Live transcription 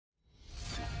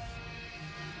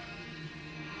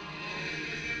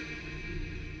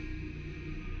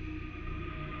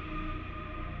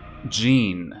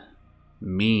Gene,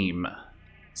 meme,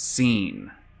 scene.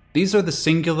 These are the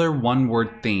singular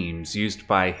one-word themes used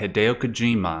by Hideo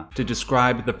Kojima to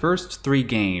describe the first 3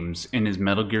 games in his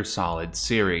Metal Gear Solid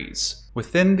series.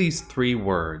 Within these 3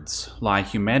 words lie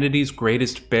humanity's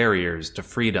greatest barriers to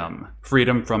freedom.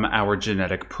 Freedom from our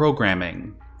genetic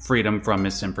programming, freedom from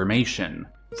misinformation,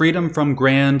 freedom from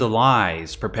grand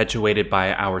lies perpetuated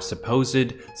by our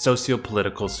supposed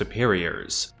socio-political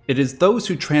superiors. It is those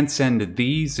who transcend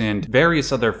these and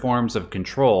various other forms of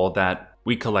control that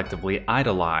we collectively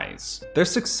idolize. Their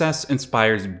success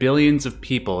inspires billions of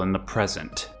people in the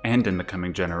present and in the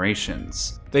coming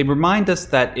generations. They remind us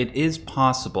that it is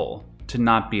possible to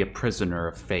not be a prisoner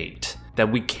of fate, that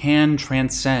we can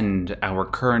transcend our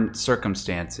current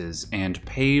circumstances and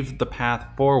pave the path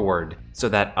forward so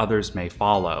that others may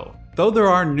follow. Though there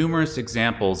are numerous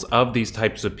examples of these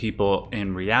types of people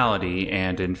in reality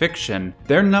and in fiction,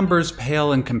 their numbers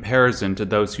pale in comparison to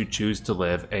those who choose to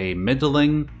live a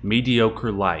middling,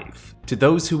 mediocre life, to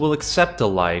those who will accept a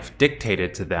life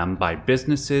dictated to them by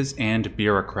businesses and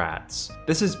bureaucrats.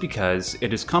 This is because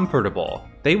it is comfortable.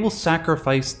 They will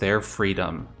sacrifice their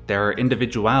freedom, their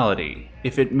individuality,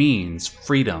 if it means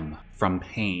freedom from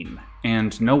pain.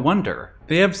 And no wonder.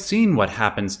 They have seen what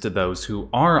happens to those who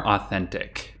are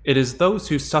authentic. It is those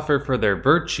who suffer for their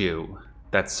virtue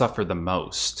that suffer the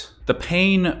most. The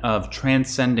pain of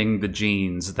transcending the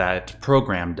genes that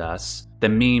programmed us, the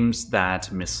memes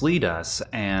that mislead us,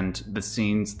 and the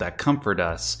scenes that comfort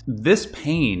us. This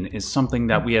pain is something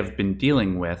that we have been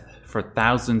dealing with for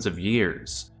thousands of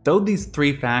years. Though these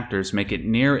 3 factors make it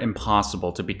near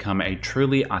impossible to become a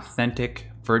truly authentic,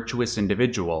 virtuous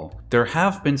individual, there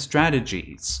have been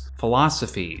strategies,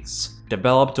 philosophies,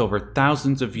 developed over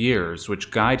thousands of years which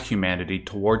guide humanity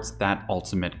towards that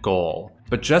ultimate goal.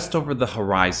 But just over the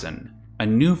horizon, a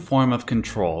new form of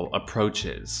control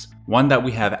approaches, one that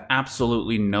we have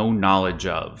absolutely no knowledge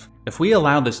of. If we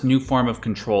allow this new form of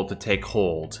control to take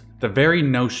hold, the very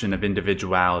notion of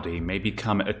individuality may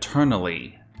become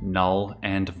eternally null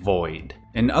and void.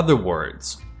 In other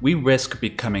words, we risk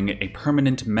becoming a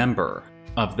permanent member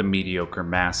of the mediocre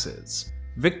masses.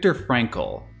 Viktor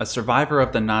Frankl, a survivor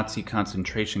of the Nazi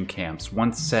concentration camps,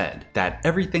 once said that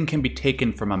everything can be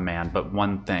taken from a man but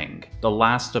one thing, the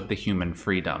last of the human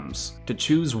freedoms: to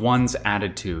choose one's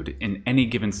attitude in any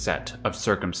given set of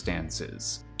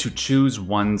circumstances, to choose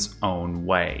one's own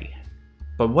way.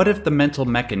 But what if the mental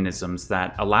mechanisms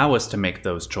that allow us to make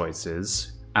those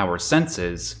choices, our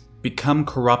senses, become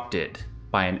corrupted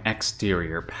by an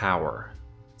exterior power?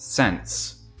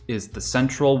 Sense is the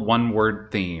central one-word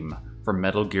theme for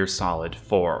Metal Gear Solid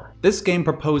 4. This game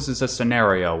proposes a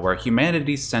scenario where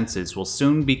humanity's senses will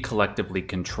soon be collectively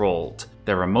controlled.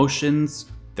 Their emotions,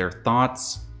 their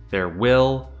thoughts, their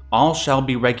will, all shall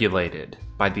be regulated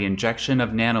by the injection of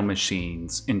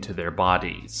nanomachines into their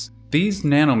bodies. These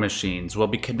nanomachines will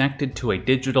be connected to a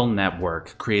digital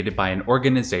network created by an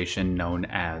organization known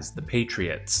as the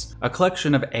Patriots, a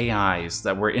collection of AIs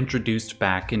that were introduced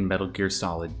back in Metal Gear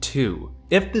Solid 2.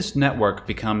 If this network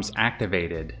becomes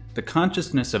activated, the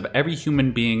consciousness of every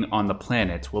human being on the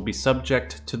planet will be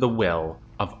subject to the will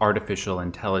of artificial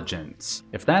intelligence.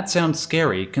 If that sounds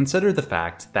scary, consider the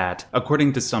fact that,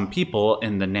 according to some people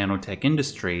in the nanotech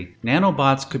industry,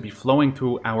 nanobots could be flowing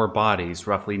through our bodies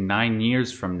roughly 9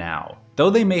 years from now.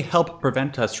 Though they may help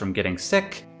prevent us from getting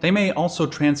sick, they may also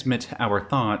transmit our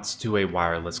thoughts to a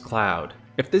wireless cloud.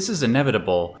 If this is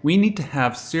inevitable, we need to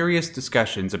have serious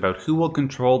discussions about who will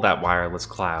control that wireless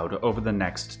cloud over the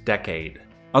next decade.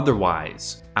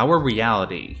 Otherwise, our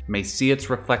reality may see its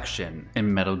reflection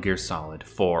in Metal Gear Solid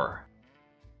 4.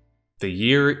 The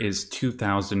year is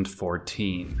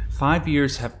 2014. 5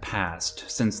 years have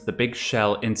passed since the Big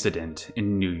Shell incident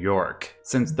in New York,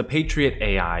 since the Patriot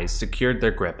AIs secured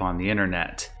their grip on the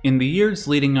internet. In the years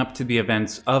leading up to the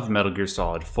events of Metal Gear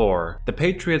Solid 4, the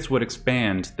Patriots would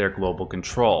expand their global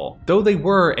control. Though they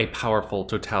were a powerful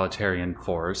totalitarian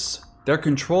force, their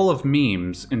control of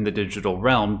memes in the digital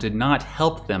realm did not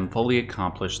help them fully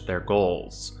accomplish their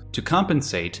goals. To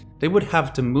compensate, they would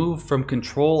have to move from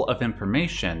control of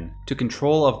information to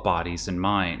control of bodies and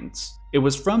minds. It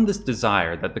was from this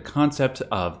desire that the concept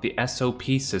of the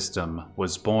SOP system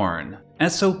was born.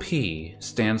 SOP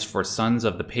stands for Sons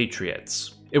of the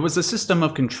Patriots. It was a system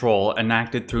of control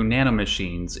enacted through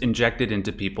nanomachines injected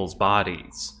into people's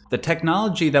bodies. The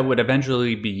technology that would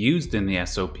eventually be used in the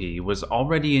SOP was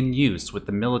already in use with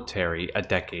the military a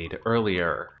decade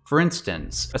earlier. For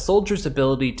instance, a soldier's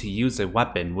ability to use a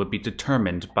weapon would be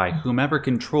determined by whomever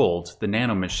controlled the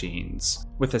nanomachines.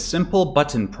 With a simple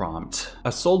button prompt,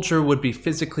 a soldier would be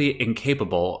physically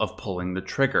incapable of pulling the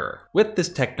trigger. With this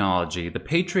technology, the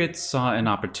Patriots saw an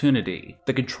opportunity.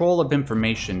 The control of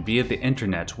information via the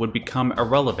internet would become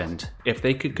irrelevant if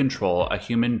they could control a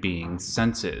human being's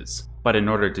senses. But in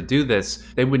order to do this,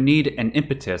 they would need an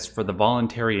impetus for the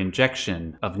voluntary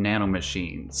injection of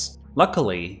nanomachines.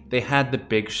 Luckily, they had the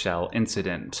Big Shell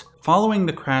incident. Following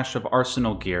the crash of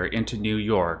Arsenal gear into New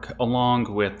York,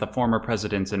 along with the former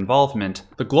president's involvement,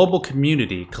 the global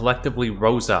community collectively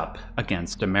rose up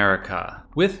against America.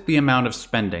 With the amount of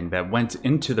spending that went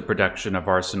into the production of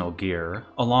Arsenal gear,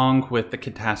 along with the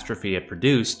catastrophe it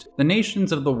produced, the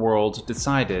nations of the world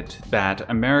decided that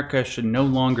America should no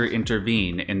longer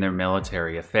intervene in their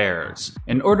military affairs.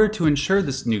 In order to ensure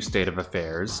this new state of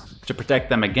affairs, to protect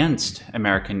them against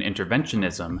American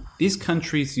interventionism, these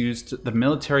countries used the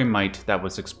military might that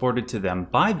was exported to them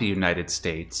by the United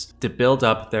States to build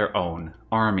up their own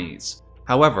armies.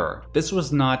 However, this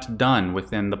was not done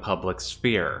within the public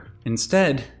sphere.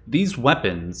 Instead, these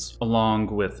weapons,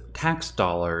 along with tax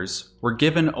dollars, were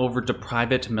given over to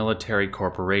private military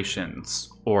corporations,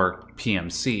 or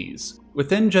PMCs.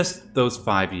 Within just those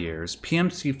 5 years,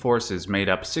 PMC forces made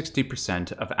up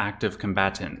 60% of active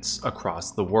combatants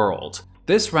across the world.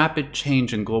 This rapid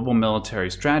change in global military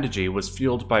strategy was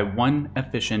fueled by one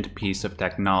efficient piece of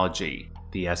technology,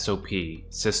 the SOP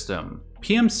system.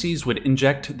 PMCs would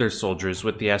inject their soldiers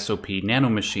with the SOP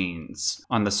nanomachines.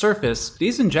 On the surface,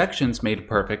 these injections made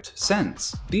perfect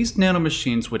sense. These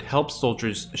nanomachines would help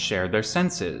soldiers share their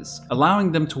senses,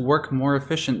 allowing them to work more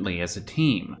efficiently as a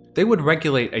team. They would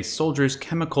regulate a soldier's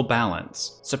chemical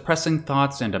balance, suppressing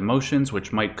thoughts and emotions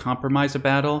which might compromise a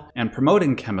battle, and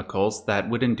promoting chemicals that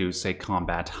would induce a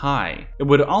combat high. It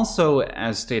would also,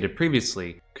 as stated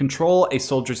previously, control a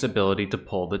soldier's ability to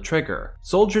pull the trigger.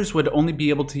 Soldiers would only be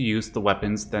able to use the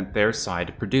weapons that their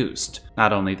side produced.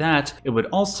 Not only that, it would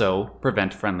also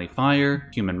prevent friendly fire,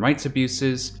 human rights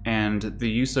abuses, and the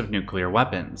use of nuclear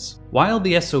weapons. While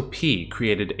the SOP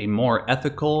created a more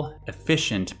ethical,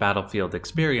 efficient battlefield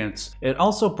experience, it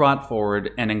also brought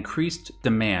forward an increased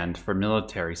demand for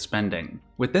military spending.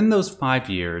 Within those 5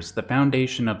 years, the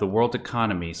foundation of the world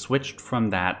economy switched from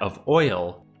that of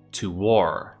oil to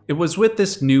war. It was with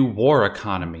this new war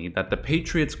economy that the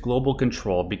Patriots' global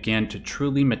control began to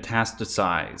truly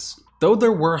metastasize. Though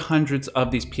there were hundreds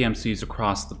of these PMCs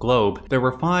across the globe, there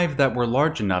were 5 that were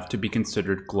large enough to be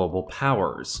considered global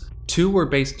powers. 2 were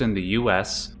based in the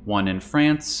US, 1 in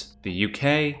France, the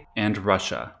UK, and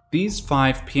Russia. These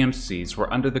 5 PMCs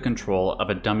were under the control of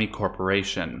a dummy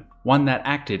corporation, one that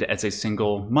acted as a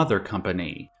single mother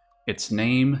company. Its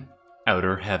name,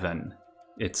 Outer Heaven.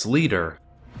 Its leader,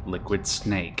 Liquid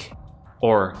Snake,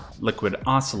 or Liquid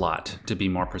Ocelot to be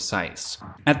more precise.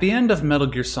 At the end of Metal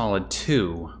Gear Solid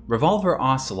 2, Revolver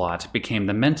Ocelot became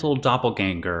the mental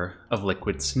doppelganger of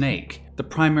Liquid Snake, the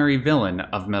primary villain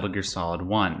of Metal Gear Solid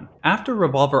 1. After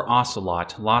Revolver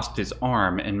Ocelot lost his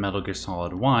arm in Metal Gear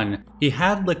Solid 1, he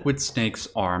had Liquid Snake's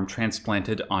arm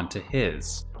transplanted onto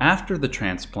his. After the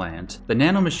transplant, the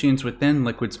nanomachines within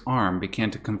Liquid's arm began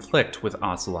to conflict with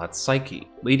Ocelot's psyche,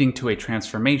 leading to a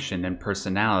transformation in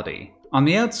personality. On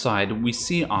the outside, we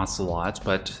see Ocelot,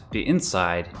 but the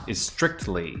inside is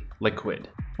strictly Liquid.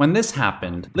 When this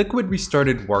happened, Liquid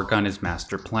restarted work on his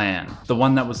master plan, the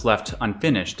one that was left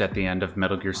unfinished at the end of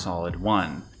Metal Gear Solid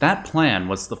 1. That plan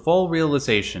was the full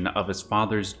realization of his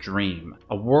father's dream,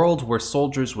 a world where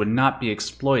soldiers would not be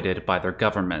exploited by their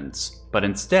governments, but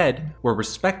instead were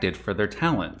respected for their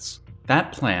talents.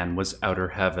 That plan was Outer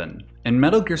Heaven. In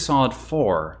Metal Gear Solid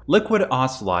 4, Liquid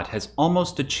Ocelot has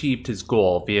almost achieved his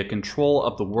goal via control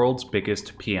of the world's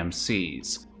biggest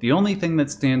PMCs. The only thing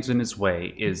that stands in his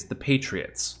way is the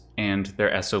Patriots and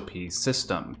their SOP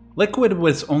system. Liquid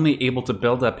was only able to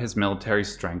build up his military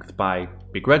strength by,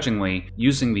 begrudgingly,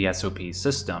 using the SOP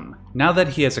system. Now that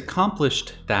he has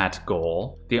accomplished that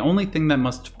goal, the only thing that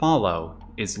must follow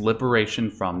is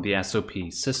liberation from the SOP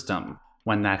system.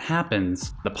 When that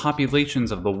happens, the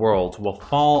populations of the world will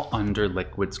fall under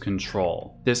Liquid's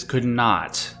control. This could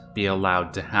not be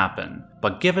allowed to happen.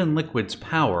 But given Liquid's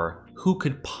power, who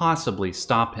could possibly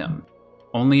stop him?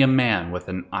 Only a man with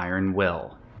an iron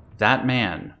will. That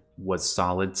man was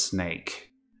Solid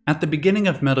Snake. At the beginning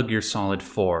of Metal Gear Solid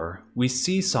 4, we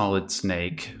see Solid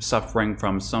Snake suffering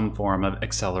from some form of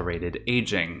accelerated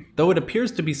aging. Though it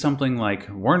appears to be something like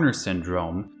Werner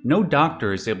syndrome, no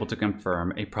doctor is able to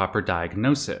confirm a proper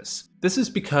diagnosis. This is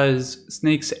because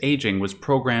Snake's aging was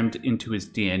programmed into his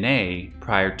DNA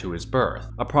prior to his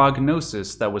birth, a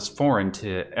prognosis that was foreign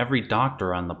to every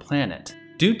doctor on the planet.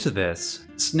 Due to this,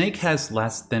 Snake has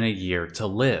less than a year to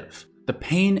live. The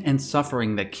pain and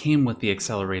suffering that came with the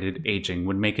accelerated aging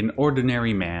would make an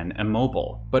ordinary man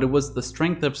immobile, but it was the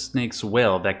strength of Snake's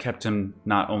will that kept him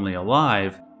not only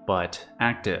alive, but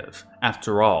active.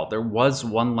 After all, there was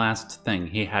one last thing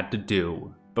he had to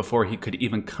do before he could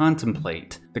even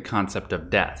contemplate the concept of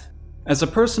death. As a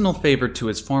personal favor to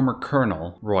his former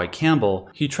colonel, Roy Campbell,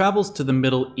 he travels to the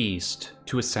Middle East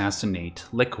to assassinate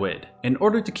Liquid. In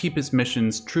order to keep his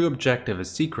mission's true objective a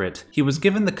secret, he was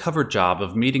given the cover job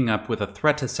of meeting up with a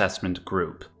threat assessment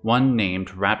group, one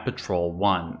named Rat Patrol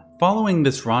 1. Following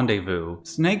this rendezvous,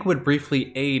 Snake would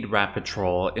briefly aid Rat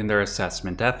Patrol in their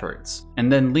assessment efforts,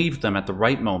 and then leave them at the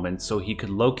right moment so he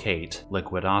could locate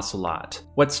Liquid Ocelot.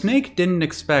 What Snake didn't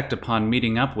expect upon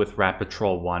meeting up with Rat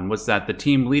Patrol 1 was that the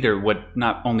team leader would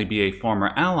not only be a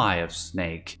former ally of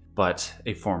Snake, but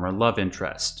a former love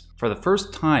interest. For the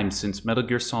first time since Metal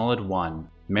Gear Solid 1,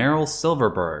 Meryl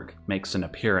Silverberg makes an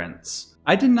appearance.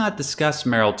 I did not discuss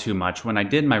Meryl too much when I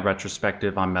did my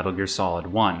retrospective on Metal Gear Solid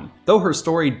 1. Though her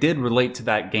story did relate to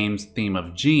that game's theme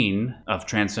of Gene, of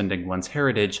transcending one's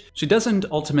heritage, she doesn't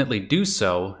ultimately do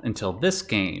so until this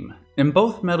game. In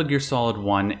both Metal Gear Solid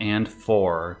 1 and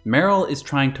 4, Meryl is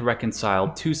trying to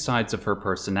reconcile two sides of her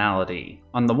personality.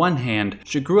 On the one hand,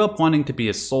 she grew up wanting to be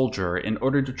a soldier in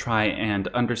order to try and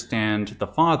understand the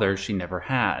father she never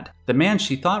had. The man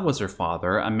she thought was her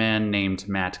father, a man named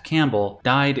Matt Campbell,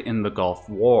 died in the Gulf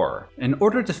War. In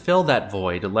order to fill that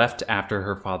void left after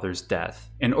her father's death,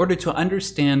 in order to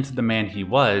understand the man he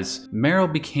was,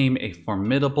 Meryl became a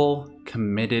formidable,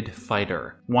 committed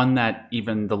fighter, one that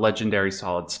even the legendary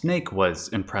Solid Snake was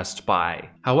impressed by.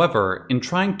 However, in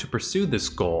trying to pursue this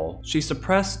goal, she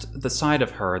suppressed the side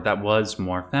of her that was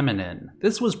more feminine.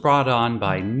 This was brought on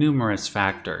by numerous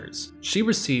factors. She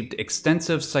received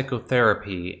extensive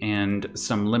psychotherapy and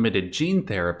some limited gene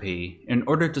therapy in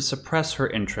order to suppress her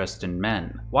interest in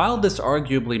men. While this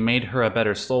arguably made her a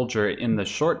better soldier in the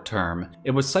short term,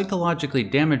 it was psychologically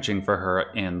damaging for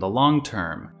her in the long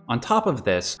term. On top of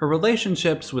this, her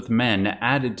relationships with men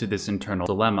added to this internal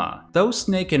dilemma. Though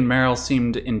Snake and Meryl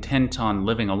seemed intent on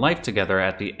living a life together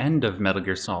at the end of Metal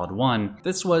Gear Solid 1,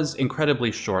 this was incredibly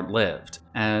short-lived,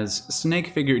 as Snake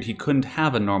figured he couldn't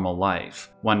have a normal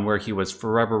life, one where he was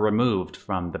forever removed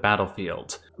from the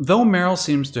battlefield. Though Meryl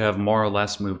seems to have more or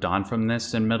less moved on from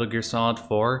this in Metal Gear Solid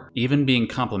 4, even being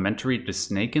complimentary to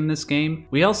Snake in this game,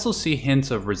 we also see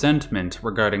hints of resentment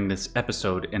regarding this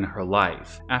episode in her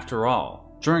life. After all,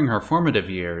 during her formative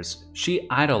years, she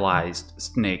idolized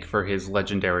Snake for his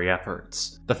legendary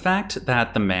efforts. The fact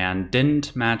that the man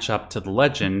didn't match up to the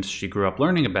legend she grew up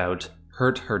learning about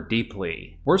hurt her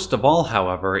deeply. Worst of all,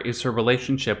 however, is her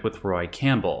relationship with Roy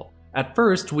Campbell. At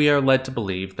first, we are led to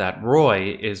believe that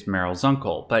Roy is Meryl's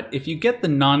uncle, but if you get the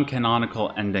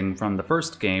non-canonical ending from the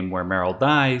first game where Meryl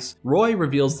dies, Roy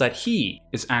reveals that he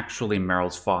is actually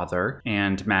Meryl's father,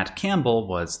 and Matt Campbell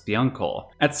was the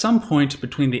uncle. At some point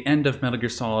between the end of Metal Gear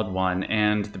Solid 1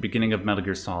 and the beginning of Metal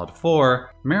Gear Solid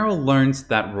 4, Meryl learns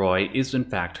that Roy is in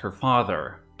fact her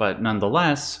father. But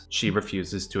nonetheless, she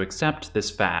refuses to accept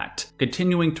this fact,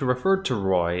 continuing to refer to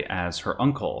Roy as her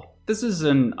uncle. This is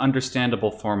an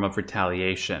understandable form of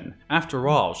retaliation. After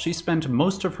all, she spent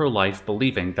most of her life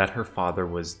believing that her father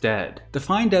was dead. To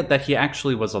find out that he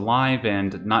actually was alive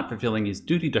and not fulfilling his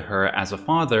duty to her as a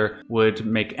father would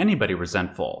make anybody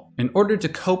resentful. In order to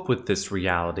cope with this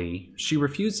reality, she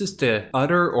refuses to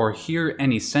utter or hear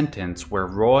any sentence where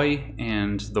Roy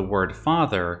and the word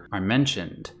father are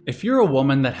mentioned. If you're a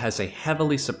woman that has a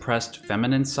heavily suppressed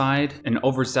feminine side, an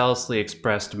overzealously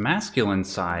expressed masculine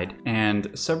side, and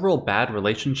several bad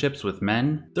relationships with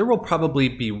men, there will probably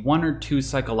be one or two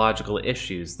psychological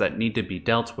issues that need to be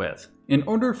dealt with. In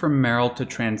order for Meryl to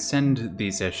transcend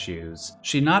these issues,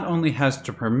 she not only has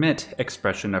to permit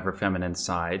expression of her feminine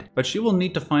side, but she will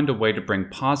need to find a way to bring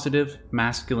positive,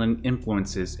 masculine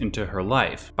influences into her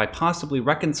life by possibly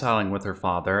reconciling with her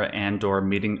father and/or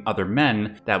meeting other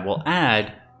men that will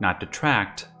add, not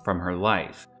detract, from her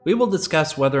life. We will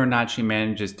discuss whether or not she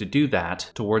manages to do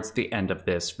that towards the end of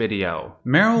this video.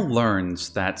 Meryl learns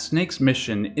that Snake's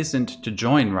mission isn't to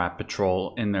join Rat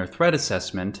Patrol in their threat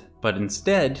assessment, but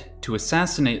instead to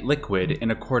assassinate Liquid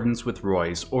in accordance with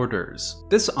Roy's orders.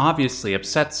 This obviously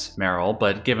upsets Meryl,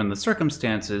 but given the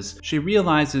circumstances, she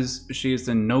realizes she is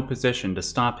in no position to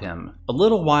stop him. A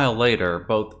little while later,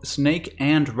 both Snake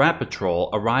and Rat Patrol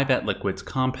arrive at Liquid's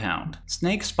compound.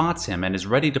 Snake spots him and is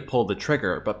ready to pull the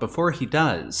trigger, but before he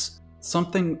does,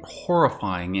 something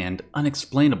horrifying and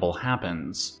unexplainable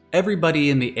happens.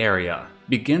 Everybody in the area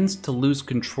begins to lose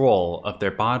control of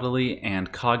their bodily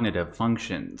and cognitive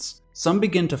functions. Some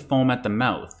begin to foam at the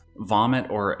mouth, vomit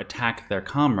or attack their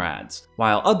comrades,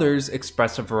 while others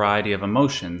express a variety of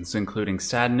emotions, including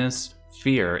sadness,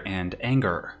 fear, and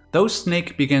anger. Though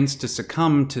Snake begins to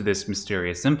succumb to this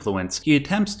mysterious influence, he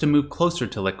attempts to move closer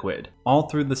to Liquid, all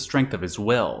through the strength of his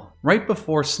will. Right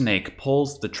before Snake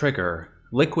pulls the trigger,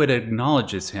 Liquid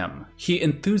acknowledges him. He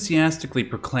enthusiastically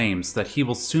proclaims that he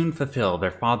will soon fulfill their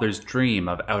father's dream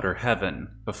of outer heaven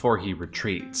before he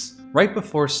retreats. Right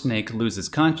before Snake loses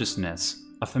consciousness,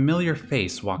 a familiar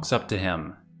face walks up to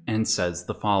him and says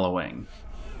the following.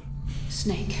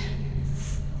 Snake,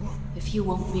 if you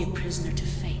won't be a prisoner to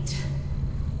fate,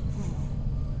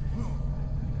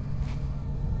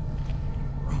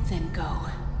 then go.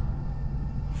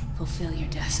 Fulfill your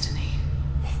destiny.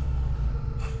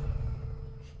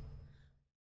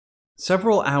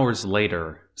 Several hours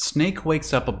later, Snake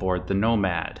wakes up aboard the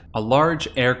Nomad, a large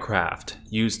aircraft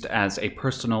used as a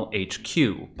personal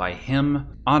HQ by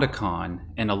him, Otacon,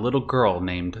 and a little girl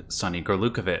named Sunny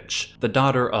Gurlukovich, the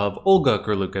daughter of Olga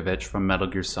Gurlukovich from Metal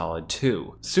Gear Solid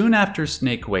 2. Soon after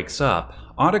Snake wakes up,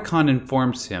 Otacon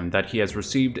informs him that he has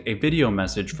received a video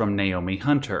message from Naomi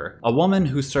Hunter, a woman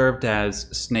who served as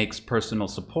Snake's personal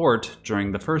support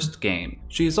during the first game.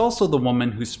 She is also the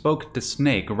woman who spoke to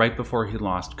Snake right before he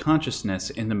lost consciousness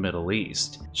in the Middle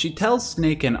East. She tells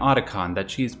Snake and Otacon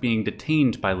that she is being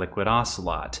detained by Liquid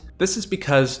Ocelot. This is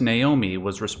because Naomi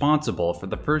was responsible for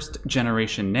the first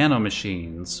generation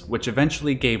nanomachines, which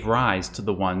eventually gave rise to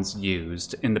the ones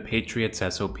used in the Patriot's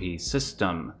SOP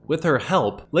system. With her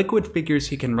help, Liquid figures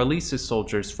he can release his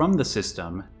soldiers from the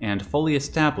system and fully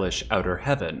establish Outer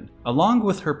Heaven. Along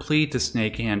with her plea to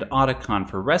Snake and Otacon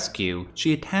for rescue,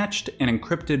 she attached an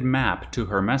encrypted map to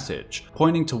her message,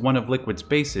 pointing to one of Liquid's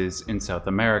bases in South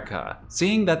America.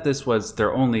 Seeing that this was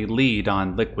their only lead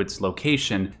on Liquid's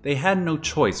location, they had no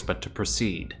choice but to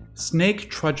proceed. Snake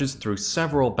trudges through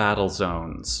several battle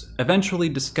zones, eventually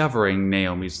discovering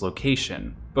Naomi's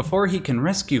location. Before he can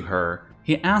rescue her,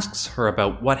 he asks her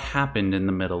about what happened in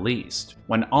the Middle East,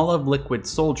 when all of Liquid's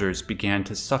soldiers began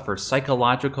to suffer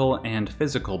psychological and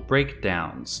physical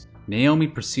breakdowns. Naomi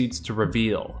proceeds to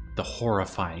reveal the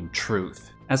horrifying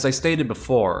truth. As I stated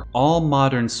before, all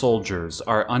modern soldiers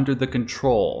are under the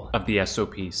control of the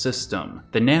SOP system.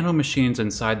 The nanomachines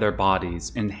inside their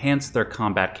bodies enhance their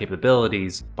combat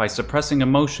capabilities by suppressing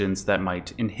emotions that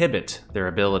might inhibit their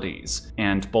abilities,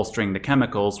 and bolstering the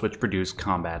chemicals which produce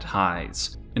combat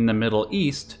highs. In the Middle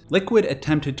East, Liquid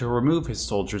attempted to remove his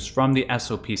soldiers from the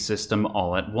SOP system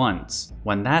all at once.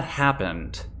 When that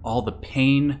happened, all the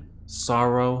pain,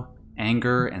 sorrow,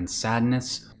 anger, and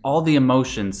sadness, all the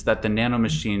emotions that the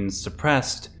nanomachines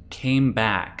suppressed came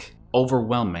back,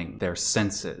 overwhelming their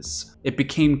senses. It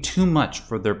became too much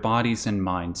for their bodies and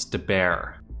minds to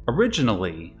bear.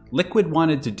 Originally, Liquid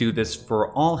wanted to do this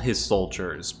for all his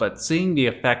soldiers, but seeing the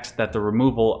effect that the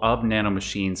removal of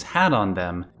nanomachines had on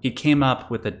them, he came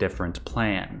up with a different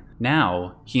plan.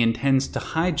 Now, he intends to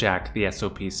hijack the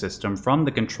SOP system from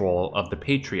the control of the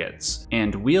Patriots,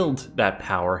 and wield that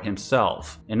power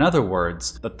himself. In other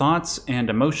words, the thoughts and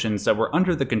emotions that were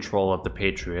under the control of the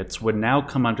Patriots would now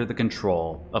come under the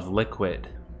control of Liquid.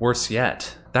 Worse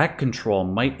yet, that control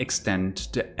might extend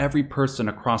to every person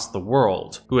across the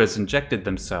world who has injected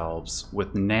themselves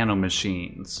with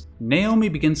nanomachines. Naomi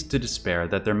begins to despair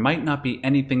that there might not be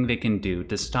anything they can do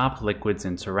to stop Liquid's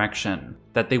insurrection,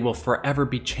 that they will forever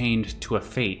be chained to a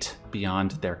fate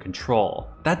beyond their control.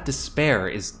 That despair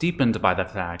is deepened by the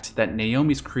fact that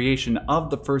Naomi's creation of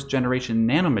the first generation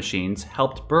nanomachines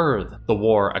helped birth the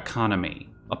war economy.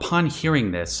 Upon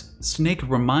hearing this, Snake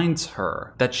reminds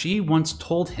her that she once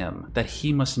told him that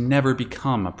he must never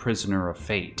become a prisoner of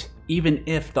fate. Even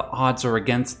if the odds are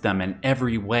against them in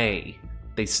every way,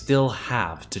 they still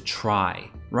have to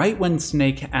try. Right when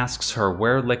Snake asks her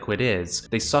where Liquid is,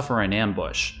 they suffer an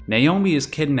ambush. Naomi is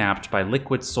kidnapped by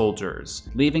Liquid soldiers,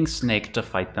 leaving Snake to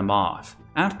fight them off.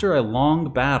 After a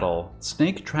long battle,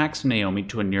 Snake tracks Naomi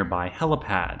to a nearby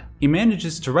helipad. He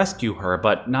manages to rescue her,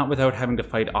 but not without having to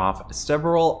fight off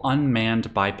several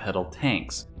unmanned bipedal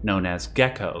tanks. known as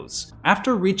geckos.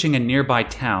 After reaching a nearby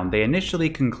town, they initially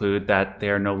conclude that they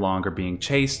are no longer being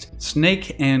chased.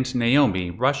 Snake and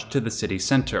Naomi rush to the city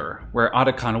center, where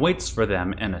Otacon waits for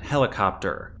them in a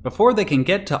helicopter. Before they can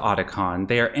get to Otacon,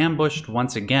 they are ambushed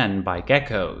once again by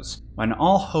geckos. When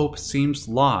all hope seems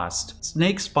lost,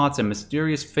 Snake spots a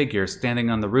mysterious figure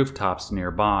standing on the rooftops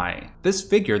nearby. This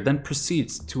figure then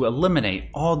proceeds to eliminate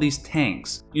all these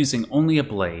tanks using only a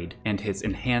blade and his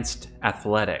enhanced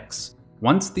athletics.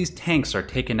 Once these tanks are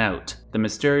taken out, the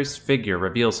mysterious figure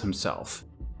reveals himself.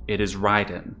 It is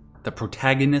Raiden, the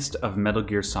protagonist of Metal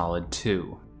Gear Solid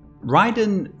 2.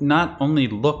 Raiden not only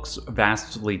looks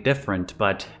vastly different,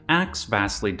 but acts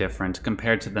vastly different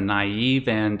compared to the naive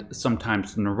and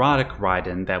sometimes neurotic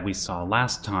Raiden that we saw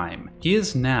last time. He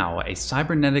is now a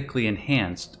cybernetically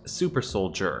enhanced super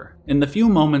soldier. In the few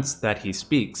moments that he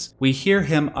speaks, we hear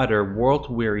him utter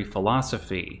world-weary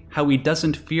philosophy, how he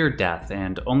doesn't fear death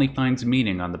and only finds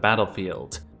meaning on the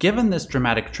battlefield. Given this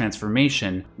dramatic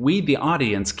transformation, we, the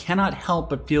audience, cannot help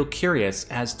but feel curious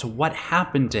as to what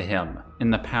happened to him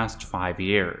in the past 5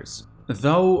 years.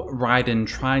 Though Raiden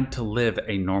tried to live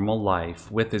a normal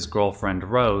life with his girlfriend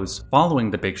Rose following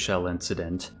the Big Shell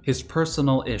incident, his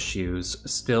personal issues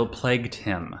still plagued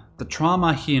him. The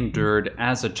trauma he endured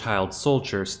as a child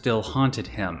soldier still haunted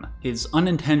him. His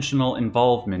unintentional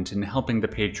involvement in helping the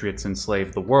Patriots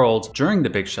enslave the world during the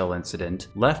Big Shell incident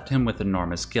left him with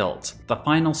enormous guilt. The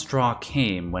final straw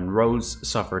came when Rose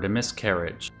suffered a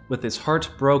miscarriage. With his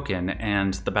heart broken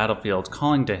and the battlefield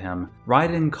calling to him,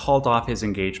 Raiden called off his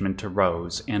engagement to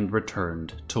Rose and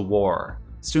returned to war.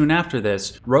 Soon after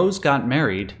this, Rose got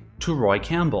married to Roy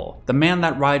Campbell, the man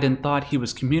that Raiden thought he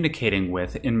was communicating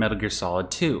with in Metal Gear Solid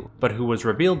 2, but who was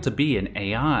revealed to be an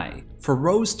AI. For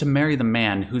Rose to marry the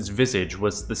man whose visage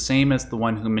was the same as the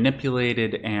one who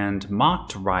manipulated and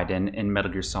mocked Raiden in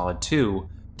Metal Gear Solid 2,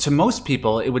 to most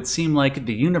people, it would seem like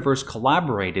the universe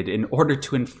collaborated in order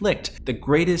to inflict the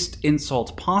greatest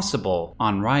insult possible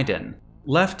on Raiden.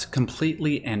 Left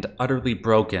completely and utterly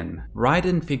broken,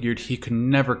 Raiden figured he could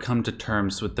never come to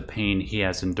terms with the pain he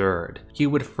has endured. He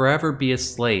would forever be a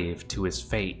slave to his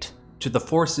fate, to the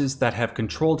forces that have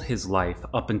controlled his life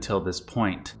up until this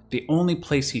point. The only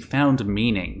place he found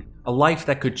meaning, a life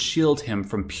that could shield him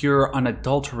from pure,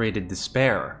 unadulterated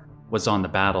despair, was on the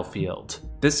battlefield.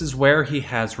 This is where he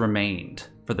has remained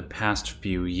for the past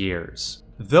few years.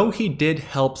 Though he did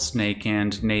help Snake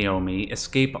and Naomi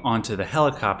escape onto the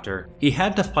helicopter, he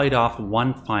had to fight off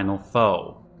one final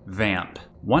foe, Vamp,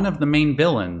 one of the main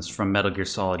villains from Metal Gear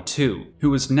Solid 2,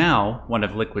 who is now one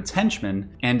of Liquid's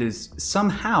henchmen and is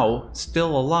somehow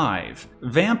still alive.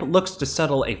 Vamp looks to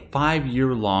settle a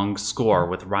 5-year-long score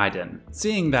with Raiden.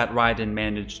 Seeing that Raiden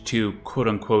managed to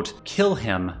quote-unquote kill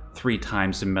him 3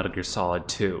 times in Metal Gear Solid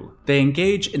 2, they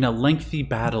engage in a lengthy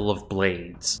battle of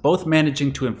blades, both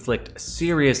managing to inflict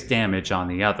serious damage on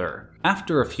the other.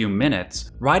 After a few minutes,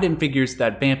 Raiden figures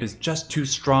that Vamp is just too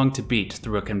strong to beat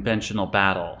through a conventional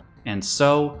battle. And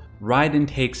so, Raiden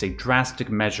takes a drastic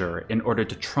measure in order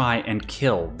to try and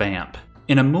kill Vamp.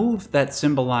 In a move that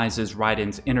symbolizes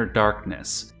Raiden's inner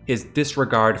darkness, his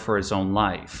disregard for his own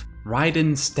life,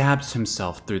 Raiden stabs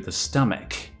himself through the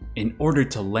stomach in order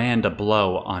to land a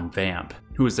blow on Vamp,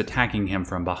 who is attacking him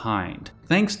from behind.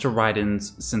 Thanks to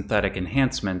Raiden's synthetic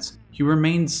enhancements, he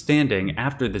remains standing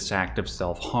after this act of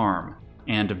self-harm,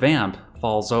 and Vamp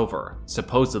falls over,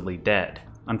 supposedly dead.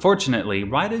 Unfortunately,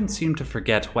 Raiden seemed to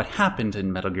forget what happened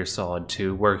in Metal Gear Solid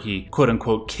 2, where he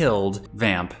quote-unquote killed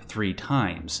Vamp 3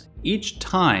 times. Each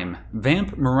time,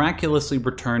 Vamp miraculously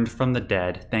returned from the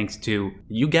dead thanks to,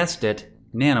 you guessed it,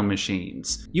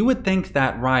 nanomachines. You would think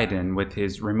that Raiden, with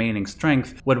his remaining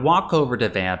strength, would walk over to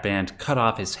Vamp and cut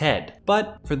off his head,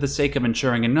 but for the sake of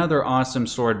ensuring another awesome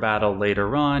sword battle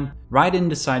later on, Raiden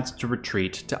decides to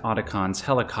retreat to Otacon's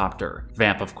helicopter.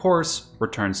 Vamp, of course,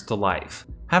 returns to life.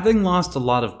 Having lost a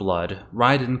lot of blood,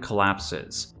 Raiden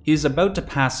collapses. He is about to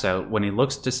pass out when he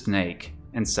looks to Snake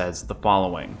and says the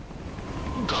following.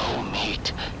 Go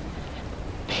meet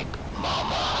Big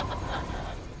Mama.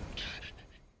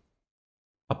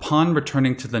 Upon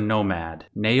returning to the Nomad,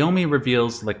 Naomi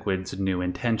reveals Liquid's new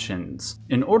intentions.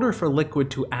 In order for Liquid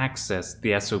to access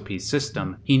the SOP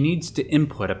system, he needs to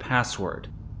input a password.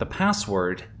 The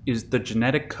password is the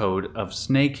genetic code of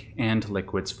Snake and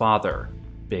Liquid's father,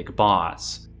 Big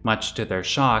Boss. Much to their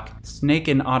shock, Snake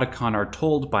and Otacon are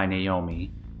told by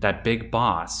Naomi that Big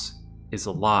Boss is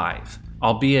alive,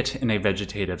 albeit in a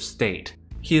vegetative state.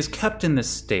 He is kept in this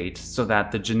state so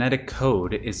that the genetic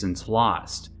code isn't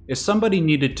lost. If somebody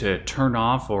needed to turn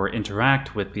off or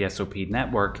interact with the SOP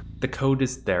network, the code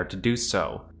is there to do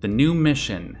so. The new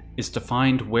mission is to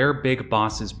find where Big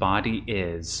Boss's body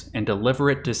is and deliver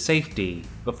it to safety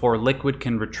before Liquid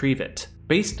can retrieve it.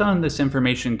 Based on this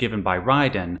information given by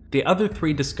Raiden, the other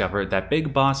three discover that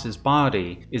Big Boss's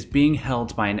body is being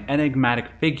held by an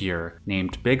enigmatic figure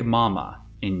named Big Mama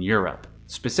in Europe,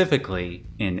 specifically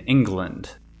in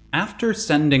England. After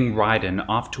sending Raiden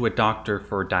off to a doctor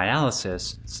for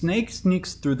dialysis, Snake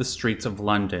sneaks through the streets of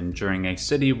London during a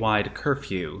citywide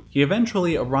curfew. He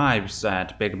eventually arrives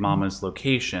at Big Mama's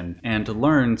location and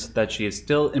learns that she is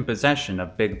still in possession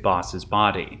of Big Boss's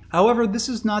body. However, this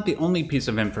is not the only piece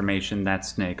of information that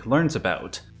Snake learns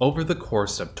about. Over the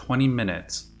course of 20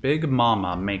 minutes, Big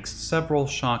Mama makes several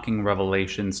shocking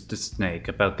revelations to Snake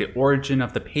about the origin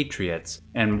of the Patriots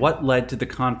and what led to the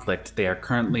conflict they are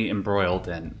currently embroiled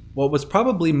in. What was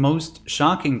probably most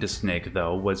shocking to Snake,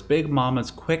 though, was Big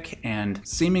Mama's quick and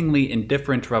seemingly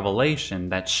indifferent revelation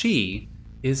that she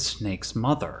is Snake's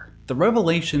mother. The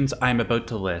revelations I'm about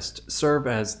to list serve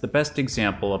as the best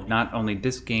example of not only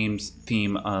this game's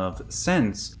theme of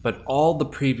sense, but all the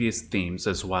previous themes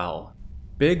as well.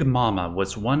 Big Mama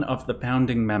was one of the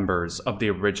founding members of the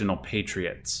original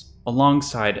Patriots,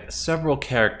 alongside several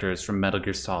characters from Metal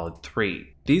Gear Solid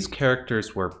 3. These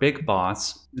characters were Big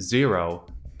Boss, Zero,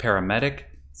 Paramedic,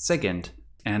 Sigint,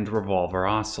 and Revolver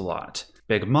Ocelot.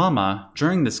 Big Mama,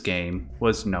 during this game,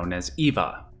 was known as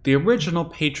Eva. The original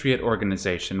Patriot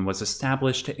organization was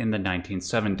established in the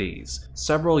 1970s,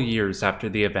 several years after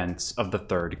the events of the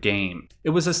third game. It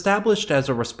was established as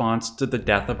a response to the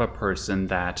death of a person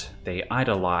that they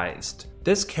idolized.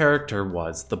 This character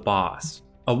was the Boss,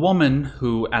 a woman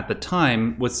who, at the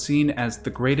time, was seen as the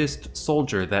greatest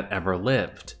soldier that ever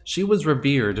lived. She was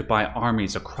revered by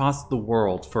armies across the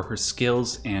world for her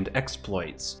skills and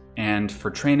exploits, and for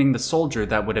training the soldier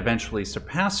that would eventually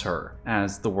surpass her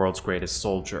as the world's greatest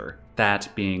soldier, that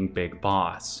being Big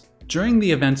Boss. During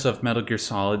the events of Metal Gear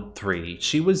Solid 3,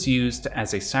 she was used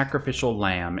as a sacrificial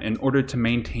lamb in order to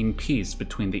maintain peace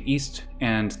between the East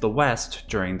and the West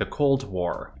during the Cold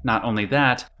War. Not only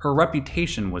that, her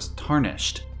reputation was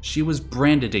tarnished. She was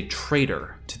branded a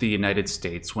traitor to the United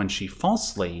States when she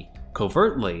falsely,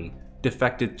 covertly,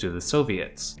 defected to the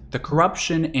Soviets. The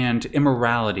corruption and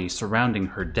immorality surrounding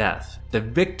her death, the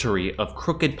victory of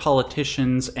crooked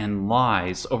politicians and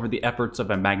lies over the efforts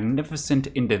of a magnificent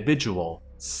individual,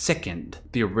 sickened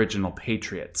the original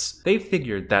Patriots. They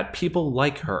figured that people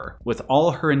like her, with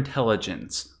all her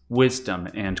intelligence, wisdom,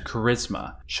 and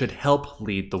charisma, should help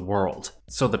lead the world.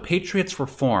 So the Patriots were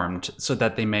formed so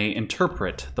that they may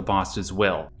interpret the Boss's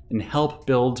will and help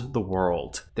build the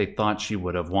world they thought she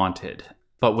would have wanted.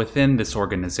 But within this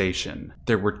organization,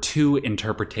 there were two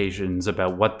interpretations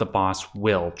about what the Boss'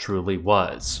 will truly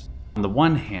was. On the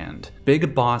one hand,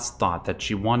 Big Boss thought that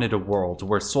she wanted a world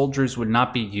where soldiers would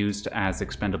not be used as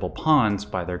expendable pawns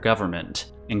by their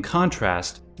government. In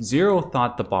contrast, Zero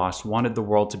thought the Boss wanted the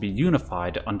world to be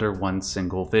unified under one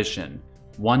single vision,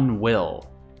 one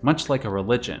will, much like a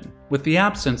religion. With the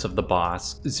absence of the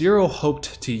Boss, Zero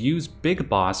hoped to use Big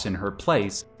Boss in her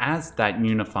place as that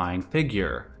unifying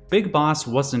figure. Big Boss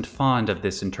wasn't fond of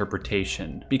this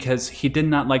interpretation because he did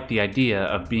not like the idea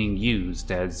of being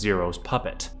used as Zero's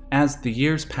puppet. As the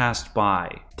years passed by,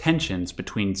 tensions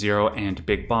between Zero and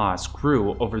Big Boss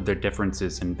grew over their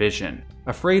differences in vision.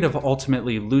 Afraid of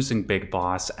ultimately losing Big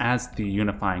Boss as the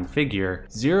unifying figure,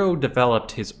 Zero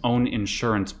developed his own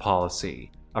insurance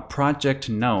policy, a project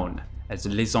known as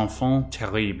Les Enfants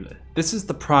Terribles. This is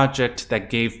the project that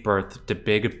gave birth to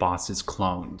Big Boss's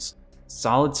clones,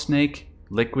 Solid Snake,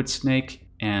 Liquid Snake,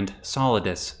 and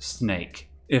Solidus Snake.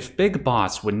 If Big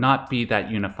Boss would not be that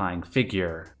unifying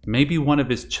figure, maybe one of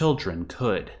his children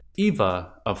could.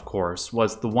 Eva, of course,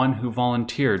 was the one who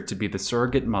volunteered to be the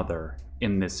surrogate mother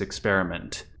in this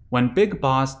experiment. When Big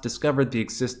Boss discovered the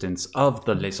existence of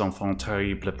the Les Enfants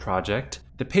Terribles project,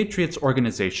 the Patriots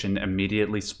organization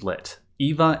immediately split.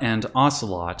 Eva and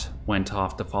Ocelot went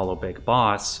off to follow Big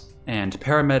Boss, and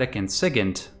Paramedic and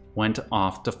Sigint went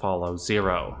off to follow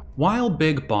Zero. While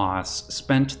Big Boss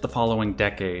spent the following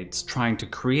decades trying to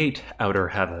create Outer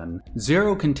Heaven,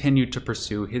 Zero continued to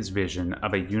pursue his vision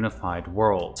of a unified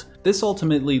world. This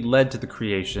ultimately led to the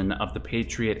creation of the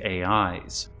Patriot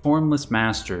AIs, formless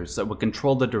masters that would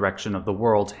control the direction of the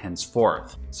world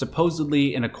henceforth,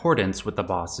 supposedly in accordance with the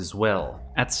Boss's will.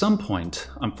 At some point,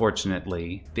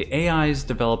 unfortunately, the AIs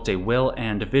developed a will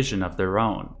and a vision of their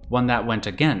own, one that went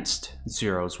against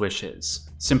Zero's wishes.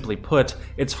 Simply put,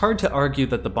 it's hard to argue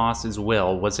that the boss's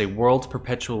will was a world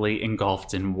perpetually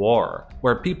engulfed in war,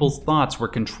 where people's thoughts were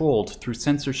controlled through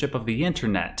censorship of the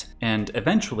internet, and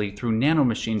eventually through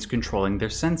nanomachines controlling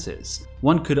their senses.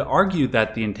 One could argue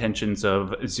that the intentions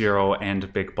of Zero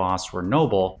and Big Boss were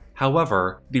noble.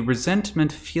 However, the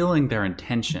resentment fueling their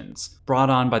intentions,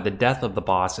 brought on by the death of the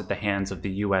boss at the hands of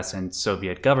the US and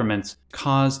Soviet governments,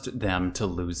 caused them to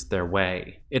lose their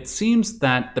way. It seems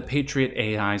that the Patriot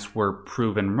AIs were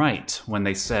proven right when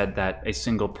they said that a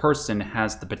single person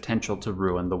has the potential to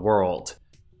ruin the world.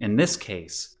 In this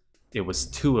case, it was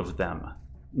two of them.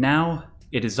 Now,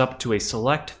 it is up to a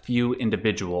select few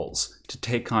individuals to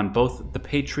take on both the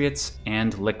Patriots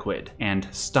and Liquid and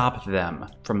stop them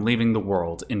from leaving the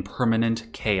world in permanent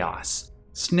chaos.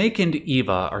 Snake and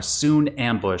Eva are soon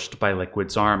ambushed by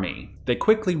Liquid's army. They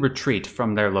quickly retreat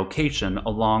from their location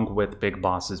along with Big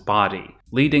Boss's body,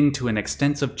 leading to an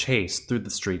extensive chase through the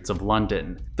streets of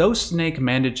London. Though Snake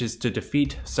manages to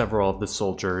defeat several of the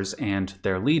soldiers and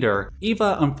their leader,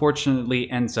 Eva unfortunately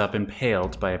ends up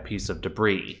impaled by a piece of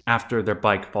debris after their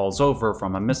bike falls over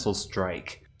from a missile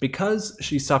strike. Because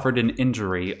she suffered an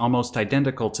injury almost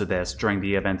identical to this during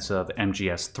the events of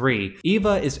MGS3,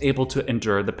 Eva is able to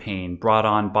endure the pain brought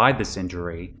on by this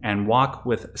injury and walk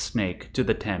with Snake to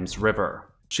the Thames River.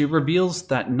 She reveals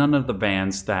that none of the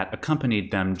vans that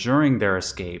accompanied them during their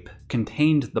escape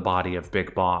contained the body of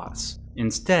Big Boss.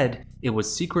 Instead, it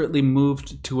was secretly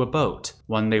moved to a boat,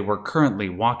 one they were currently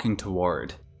walking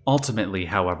toward. Ultimately,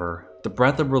 however, the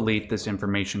breath of relief this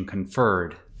information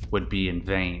conferred would be in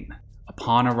vain.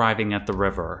 Upon arriving at the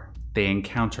river, they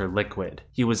encounter Liquid.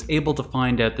 He was able to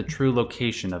find out the true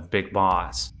location of Big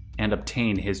Boss and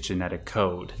obtain his genetic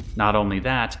code. Not only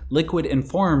that, Liquid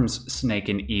informs Snake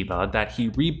and Eva that he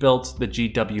rebuilt the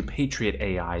GW Patriot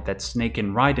AI that Snake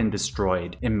and Raiden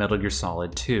destroyed in Metal Gear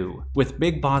Solid 2. With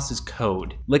Big Boss's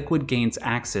code, Liquid gains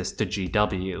access to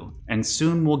GW, and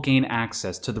soon will gain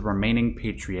access to the remaining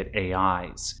Patriot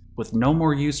AIs. With no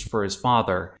more use for his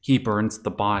father, he burns the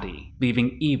body,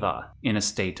 leaving Eva in a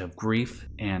state of grief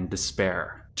and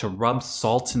despair. To rub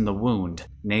salt in the wound,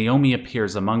 Naomi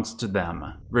appears amongst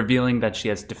them, revealing that she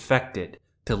has defected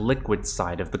to Liquid's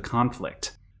side of the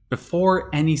conflict.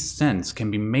 Before any sense can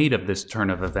be made of this turn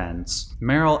of events,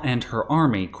 Meryl and her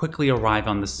army quickly arrive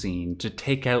on the scene to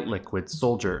take out Liquid's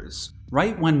soldiers.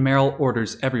 Right when Meryl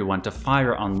orders everyone to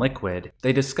fire on Liquid,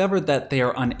 they discover that they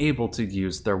are unable to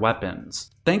use their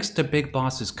weapons. Thanks to Big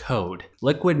Boss's code,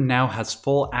 Liquid now has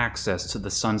full access to the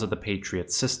Sons of the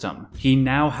Patriot system. He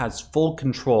now has full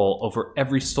control over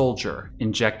every soldier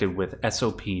injected with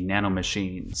SOP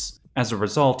nanomachines. As a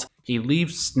result, he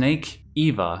leaves Snake,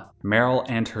 Eva, Meryl,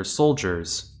 and her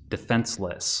soldiers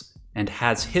defenseless, and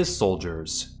has his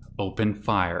soldiers open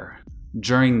fire.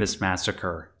 During this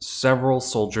massacre, several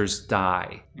soldiers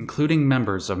die, including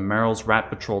members of Meryl's Rat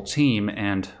Patrol team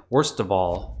and, worst of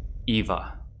all,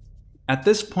 Eva. At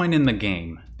this point in the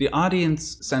game, the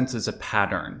audience senses a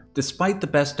pattern. Despite the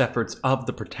best efforts of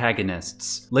the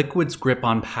protagonists, Liquid's grip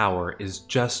on power is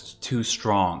just too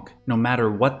strong. No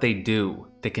matter what they do,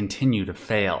 they continue to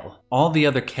fail. All the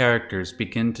other characters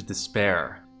begin to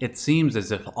despair. It seems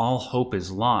as if all hope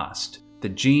is lost. The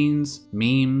genes,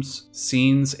 memes,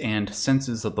 scenes, and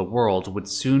senses of the world would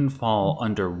soon fall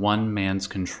under one man's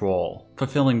control,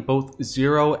 fulfilling both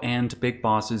Zero and Big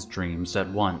Boss's dreams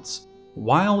at once.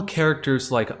 While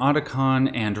characters like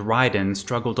Otacon and Raiden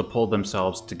struggle to pull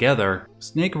themselves together,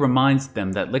 Snake reminds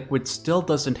them that Liquid still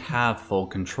doesn't have full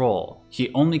control.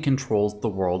 He only controls the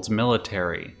world's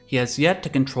military. He has yet to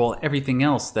control everything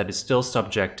else that is still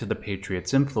subject to the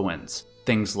Patriots' influence,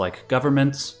 things like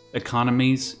governments,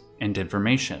 economies, and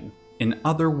information. In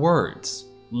other words,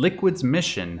 Liquid's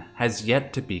mission has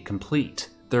yet to be complete.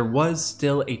 There was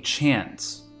still a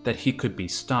chance that he could be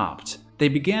stopped. They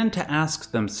began to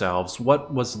ask themselves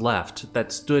what was left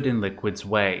that stood in Liquid's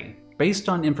way. Based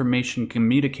on information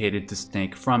communicated to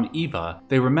Snake from Eva,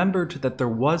 they remembered that there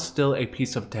was still a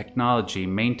piece of technology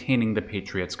maintaining the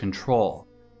Patriots' control.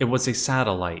 It was a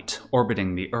satellite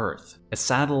orbiting the Earth, a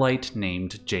satellite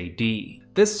named JD.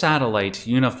 This satellite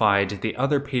unified the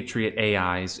other Patriot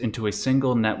AIs into a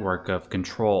single network of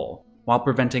control, while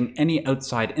preventing any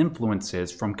outside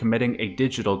influences from committing a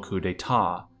digital coup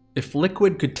d'etat. If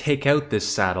Liquid could take out this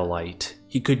satellite,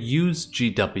 he could use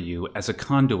GW as a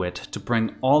conduit to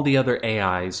bring all the other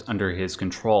AIs under his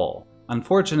control.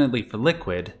 Unfortunately for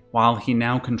Liquid, while he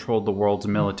now controlled the world's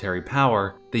military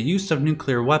power, the use of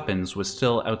nuclear weapons was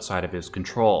still outside of his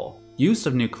control. Use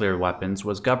of nuclear weapons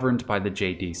was governed by the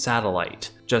JD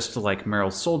satellite. Just like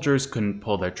Meryl's soldiers couldn't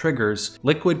pull their triggers,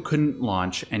 Liquid couldn't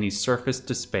launch any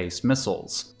surface-to-space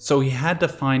missiles, so he had to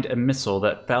find a missile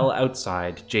that fell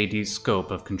outside JD's scope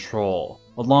of control,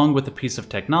 along with a piece of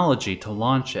technology to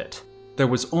launch it. There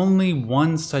was only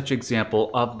one such example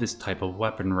of this type of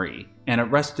weaponry, and it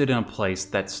rested in a place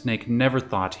that Snake never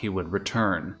thought he would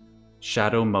return: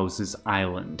 Shadow Moses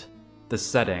Island, the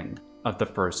setting of the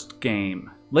first game.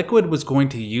 Liquid was going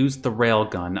to use the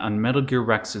railgun on Metal Gear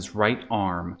Rex's right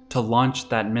arm to launch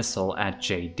that missile at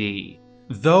JD.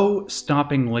 Though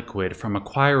stopping Liquid from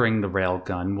acquiring the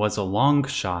railgun was a long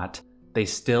shot, they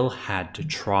still had to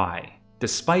try.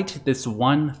 Despite this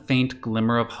one faint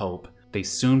glimmer of hope, they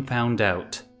soon found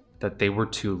out that they were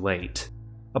too late.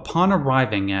 Upon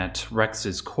arriving at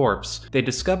Rex's corpse, they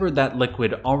discovered that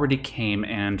Liquid already came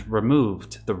and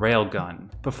removed the railgun.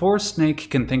 Before Snake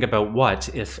can think about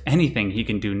what, if anything, he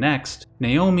can do next,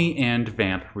 Naomi and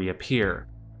Vamp reappear.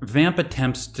 Vamp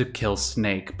attempts to kill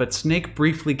Snake, but Snake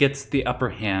briefly gets the upper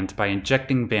hand by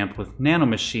injecting Vamp with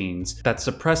nanomachines that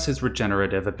suppress his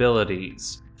regenerative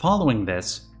abilities. Following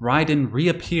this, Raiden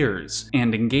reappears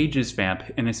and engages Vamp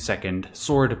in a second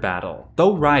sword battle.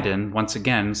 Though Raiden once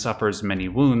again suffers many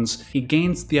wounds, he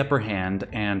gains the upper hand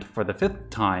and, for the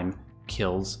 5th time,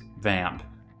 kills Vamp.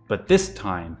 But this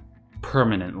time,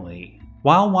 permanently.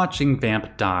 While watching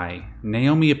Vamp die,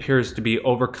 Naomi appears to be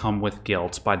overcome with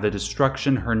guilt by the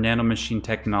destruction her nanomachine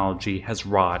technology has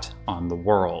wrought on the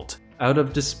world. Out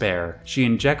of despair, she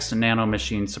injects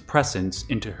nanomachine suppressants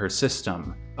into her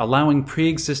system, allowing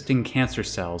pre-existing cancer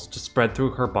cells to spread through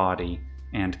her body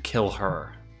and kill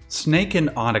her. Snake and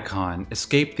Otacon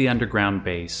escape the underground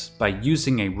base by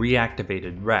using a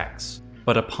reactivated Rex,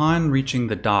 but upon reaching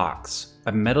the docks,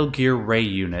 a Metal Gear Ray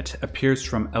unit appears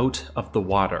from out of the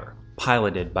water,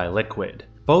 piloted by Liquid.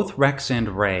 Both Rex and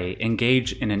Ray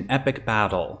engage in an epic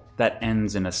battle that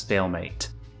ends in a stalemate.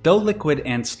 Though Liquid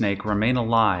and Snake remain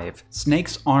alive,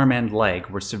 Snake's arm and leg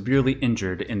were severely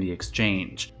injured in the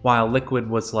exchange, while Liquid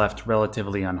was left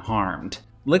relatively unharmed.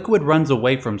 Liquid runs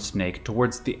away from Snake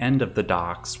towards the end of the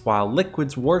docks, while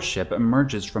Liquid's warship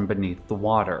emerges from beneath the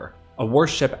water, a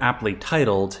warship aptly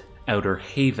titled Outer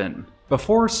Haven.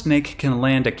 Before Snake can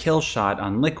land a kill shot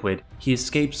on Liquid, he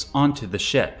escapes onto the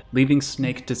ship, leaving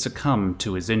Snake to succumb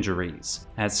to his injuries.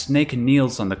 As Snake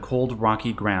kneels on the cold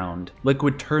rocky ground,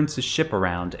 Liquid turns his ship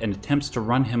around and attempts to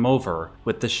run him over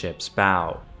with the ship's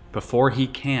bow. Before he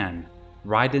can,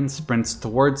 Raiden sprints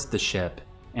towards the ship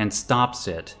and stops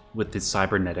it with his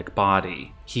cybernetic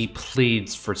body. He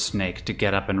pleads for Snake to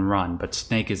get up and run, but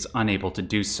Snake is unable to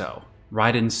do so.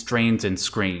 Raiden strains and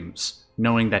screams,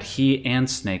 knowing that he and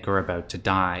Snake are about to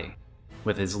die.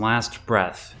 With his last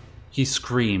breath, he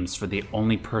screams for the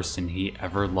only person he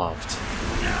ever loved.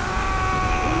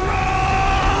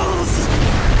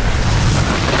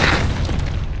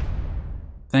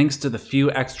 Thanks to the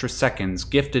few extra seconds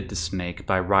gifted to Snake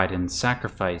by Raiden's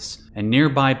sacrifice, a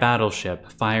nearby battleship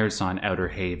fires on Outer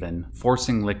Haven,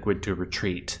 forcing Liquid to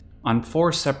retreat. On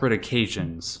 4 separate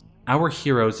occasions, our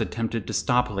heroes attempted to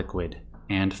stop Liquid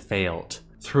and failed.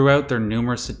 Throughout their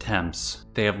numerous attempts,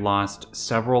 they have lost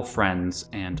several friends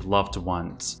and loved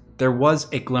ones. There was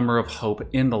a glimmer of hope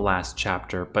in the last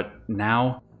chapter, but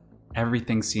now,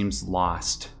 everything seems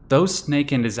lost. Though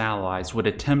Snake and his allies would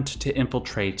attempt to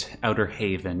infiltrate Outer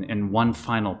Haven in one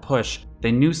final push,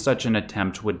 they knew such an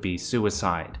attempt would be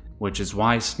suicide, which is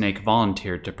why Snake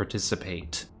volunteered to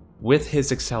participate. With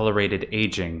his accelerated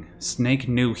aging, Snake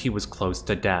knew he was close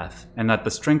to death, and that the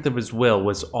strength of his will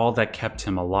was all that kept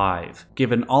him alive.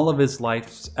 Given all of his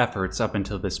life's efforts up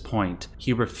until this point,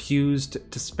 he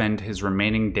refused to spend his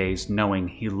remaining days knowing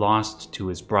he lost to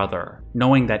his brother,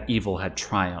 knowing that evil had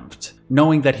triumphed,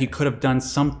 knowing that he could have done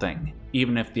something,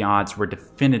 even if the odds were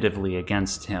definitively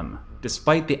against him.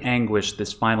 Despite the anguish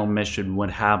this final mission would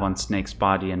have on Snake's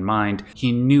body and mind,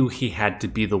 he knew he had to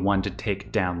be the one to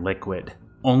take down Liquid.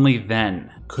 Only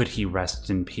then could he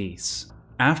rest in peace.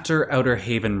 After Outer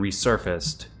Haven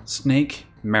resurfaced, Snake,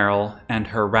 Meryl, and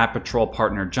her Rat Patrol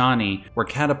partner Johnny were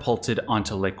catapulted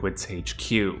onto Liquid's HQ.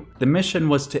 The mission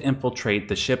was to infiltrate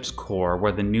the ship's core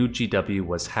where the new GW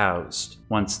was housed.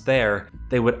 Once there,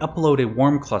 they would upload a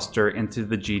worm cluster into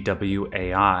the GW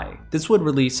AI. This would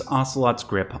release Ocelot's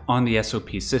grip on the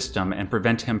SOP system and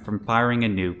prevent him from firing a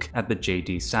nuke at the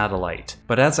JD satellite.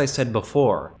 But as I said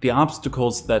before, the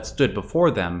obstacles that stood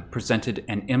before them presented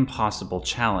an impossible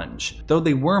challenge. Though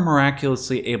they were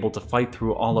miraculously able to fight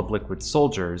through all of Liquid's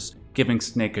soldiers, giving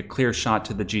Snake a clear shot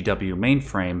to the GW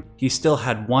mainframe, he still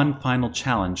had one final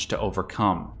challenge to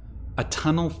overcome. A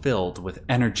tunnel filled with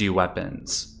energy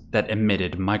weapons that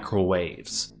emitted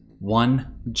microwaves.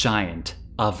 One giant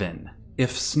oven.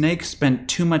 If Snake spent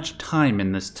too much time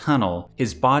in this tunnel,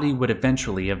 his body would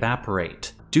eventually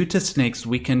evaporate. Due to Snake's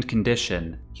weakened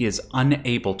condition, he is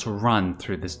unable to run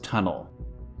through this tunnel.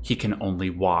 He can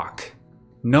only walk.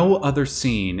 No other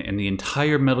scene in the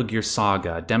entire Metal Gear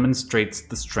saga demonstrates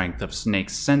the strength of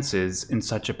Snake's senses in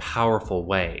such a powerful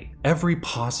way. Every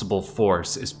possible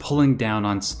force is pulling down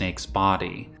on Snake's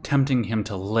body, tempting him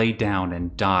to lay down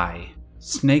and die.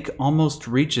 Snake almost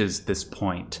reaches this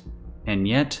point, and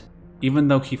yet, even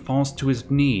though he falls to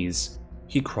his knees,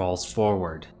 he crawls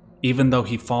forward. Even though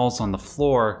he falls on the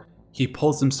floor, he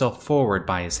pulls himself forward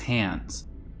by his hands.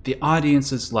 The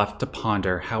audience is left to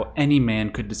ponder how any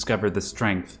man could discover the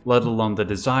strength, let alone the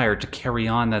desire to carry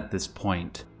on at this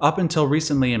point. Up until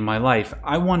recently in my life,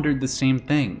 I wondered the same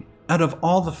thing. Out of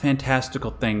all the fantastical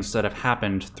things that have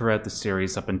happened throughout the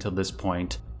series up until this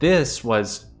point, this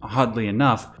was, oddly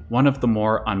enough, one of the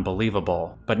more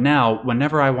unbelievable. But now,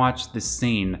 whenever I watch this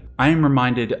scene, I am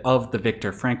reminded of the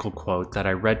Viktor Frankl quote that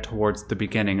I read towards the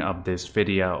beginning of this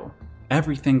video.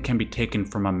 Everything can be taken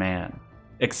from a man,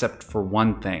 except for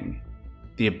one thing: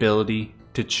 the ability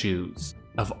to choose.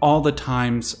 Of all the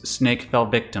times Snake fell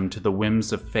victim to the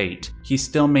whims of fate, he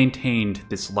still maintained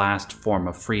this last form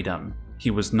of freedom.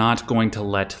 He was not going to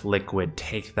let Liquid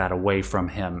take that away from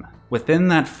him. Within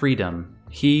that freedom,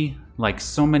 he, like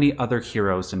so many other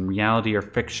heroes in reality or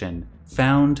fiction,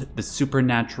 found the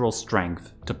supernatural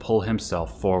strength to pull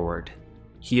himself forward.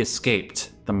 He escaped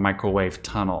the microwave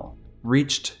tunnel,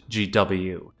 reached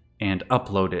GW, and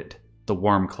uploaded the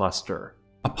worm cluster.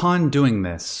 Upon doing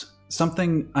this,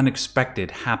 something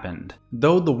unexpected happened.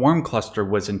 Though the worm cluster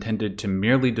was intended to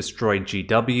merely destroy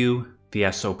GW, the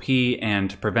SOP,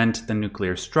 and prevent the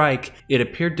nuclear strike, it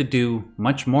appeared to do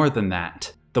much more than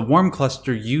that. The worm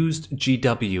cluster used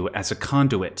GW as a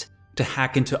conduit to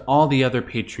hack into all the other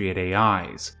Patriot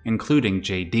AIs, including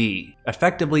JD,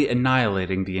 effectively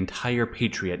annihilating the entire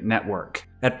Patriot network.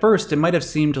 At first, it might have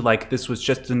seemed like this was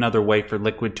just another way for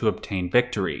Liquid to obtain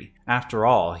victory. After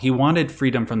all, he wanted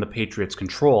freedom from the Patriots'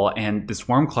 control, and this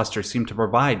worm cluster seemed to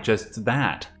provide just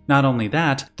that. Not only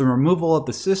that, the removal of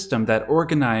the system that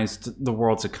organized the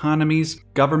world's economies,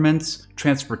 governments,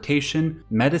 transportation,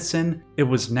 medicine, it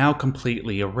was now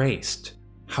completely erased.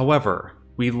 However,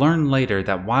 we learn later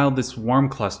that while this worm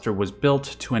cluster was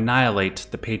built to annihilate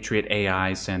the Patriot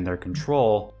AIs and their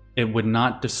control, it would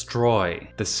not destroy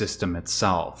the system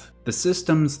itself. The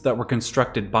systems that were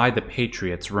constructed by the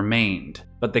Patriots remained,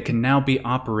 but they can now be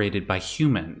operated by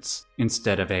humans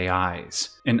instead of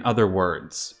AIs. In other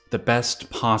words, the best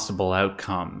possible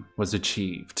outcome was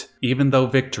achieved, even though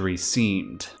victory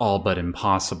seemed all but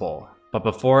impossible. But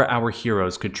before our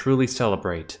heroes could truly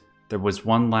celebrate, there was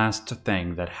one last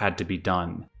thing that had to be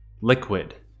done.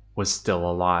 Liquid was still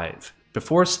alive.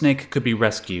 Before Snake could be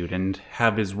rescued and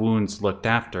have his wounds looked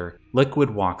after, Liquid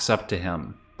walks up to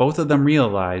him. Both of them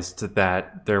realized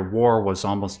that their war was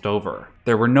almost over.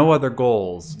 There were no other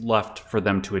goals left for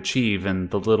them to achieve in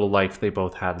the little life they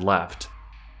both had left,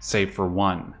 save for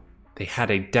one. They had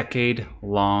a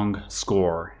decade-long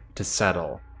score to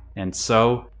settle, and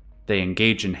so they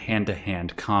engage in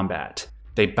hand-to-hand combat.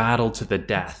 They battle to the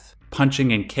death,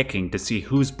 punching and kicking to see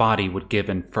whose body would give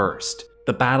in first.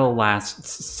 The battle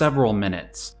lasts several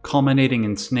minutes, culminating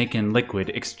in Snake and Liquid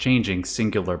exchanging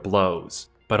singular blows.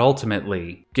 But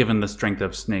ultimately, given the strength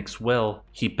of Snake's will,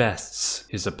 he bests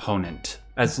his opponent.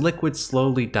 As Liquid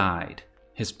slowly died,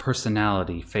 his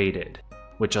personality faded,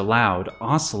 which allowed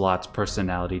Ocelot's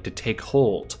personality to take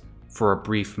hold for a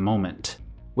brief moment.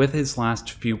 With his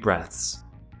last few breaths,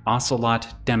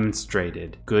 Ocelot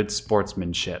demonstrated good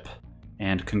sportsmanship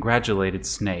and congratulated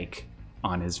Snake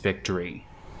on his victory.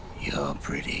 You're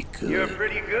pretty good. You're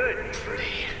pretty good. Pretty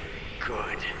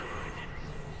good.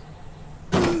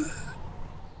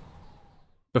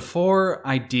 Before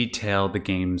I detail the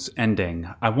game's ending,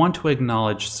 I want to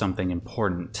acknowledge something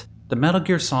important. The Metal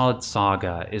Gear Solid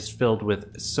saga is filled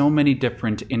with so many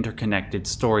different interconnected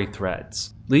story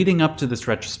threads. Leading up to this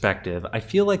retrospective, I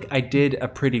feel like I did a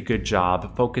pretty good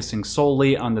job focusing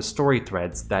solely on the story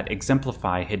threads that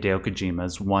exemplify Hideo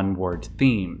Kojima's one-word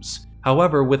themes.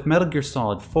 However, with Metal Gear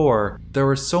Solid 4, there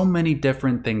were so many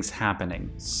different things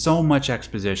happening, so much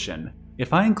exposition.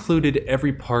 If I included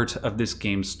every part of this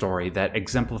game's story that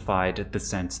exemplified the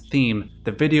Sense theme,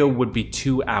 the video would be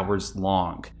 2 hours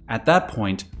long. At that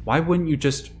point, why wouldn't you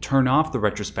just turn off the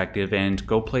retrospective and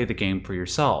go play the game for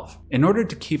yourself? In order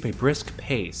to keep a brisk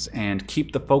pace and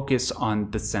keep the focus on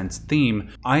the Sense theme,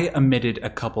 I omitted a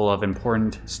couple of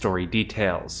important story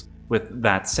details. With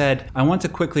that said, I want to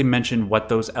quickly mention what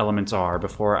those elements are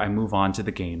before I move on to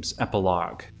the game's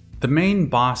epilogue. The main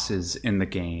bosses in the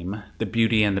game, the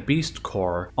Beauty and the Beast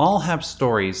Core, all have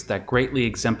stories that greatly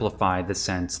exemplify the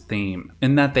sense theme,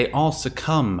 in that they all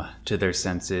succumb to their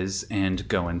senses and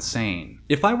go insane.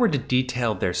 If I were to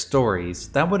detail their stories,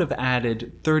 that would have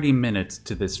added 30 minutes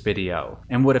to this video,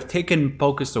 and would have taken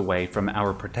focus away from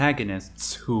our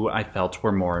protagonists who I felt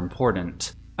were more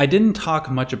important. I didn't talk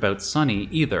much about Sunny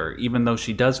either, even though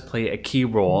she does play a key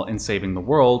role in saving the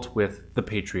world with the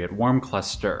Patriot Worm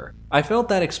Cluster. I felt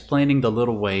that explaining the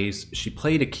little ways she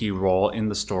played a key role in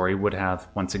the story would have,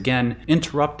 once again,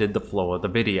 interrupted the flow of the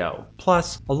video.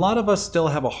 Plus, a lot of us still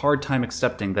have a hard time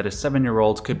accepting that a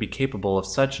 7-year-old could be capable of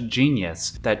such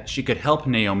genius that she could help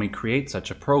Naomi create such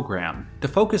a program. To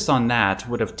focus on that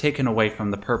would have taken away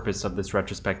from the purpose of this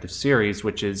retrospective series,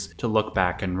 which is to look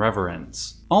back in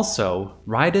reverence. Also,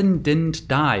 Raiden didn't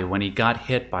die when he got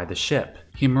hit by the ship.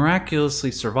 He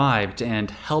miraculously survived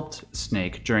and helped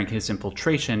Snake during his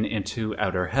infiltration into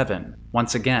Outer Heaven.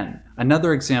 Once again,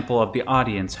 another example of the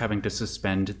audience having to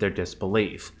suspend their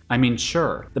disbelief. I mean,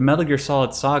 sure, the Metal Gear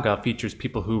Solid saga features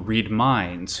people who read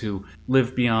minds, who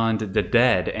live beyond the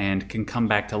dead and can come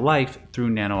back to life through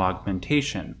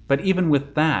nano-augmentation. But even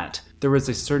with that, there is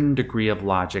a certain degree of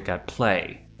logic at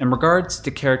play. In regards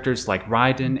to characters like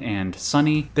Raiden and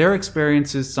Sunny, their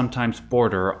experiences sometimes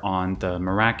border on the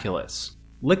miraculous.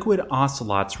 Liquid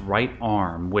Ocelot's right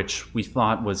arm, which we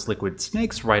thought was Liquid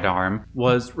Snake's right arm,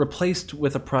 was replaced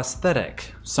with a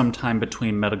prosthetic sometime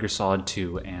between Metal Gear Solid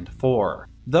 2 and 4.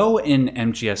 Though in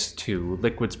MGS2,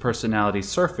 Liquid's personality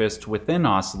surfaced within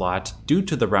Ocelot due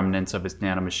to the remnants of his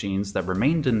nanomachines that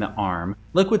remained in the arm,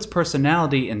 Liquid's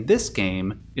personality in this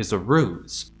game is a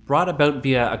ruse, brought about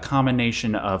via a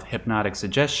combination of hypnotic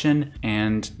suggestion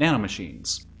and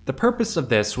nanomachines. The purpose of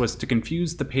this was to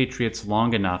confuse the Patriots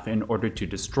long enough in order to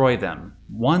destroy them.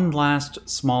 One last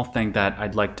small thing that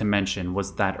I'd like to mention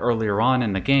was that earlier on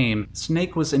in the game,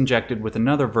 Snake was injected with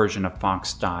another version of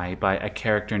Fox Die by a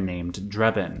character named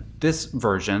Drebin. This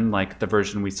version, like the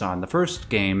version we saw in the first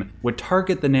game, would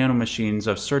target the nanomachines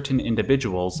of certain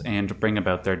individuals and bring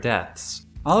about their deaths.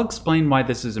 I'll explain why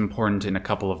this is important in a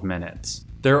couple of minutes.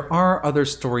 There are other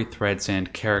story threads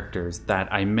and characters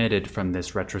that I omitted from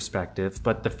this retrospective,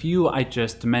 but the few I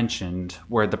just mentioned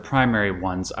were the primary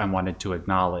ones I wanted to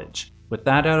acknowledge. With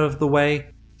that out of the way,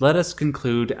 let us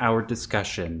conclude our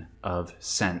discussion of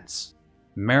sense.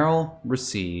 Meryl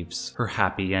receives her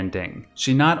happy ending.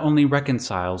 She not only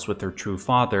reconciles with her true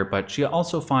father, but she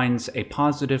also finds a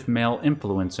positive male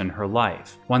influence in her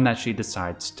life, one that she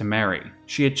decides to marry.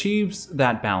 She achieves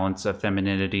that balance of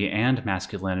femininity and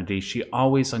masculinity she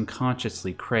always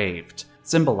unconsciously craved,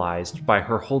 symbolized by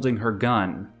her holding her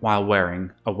gun while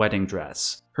wearing a wedding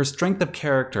dress. Her strength of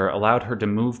character allowed her to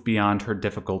move beyond her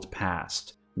difficult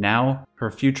past. Now,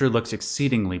 her future looks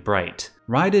exceedingly bright.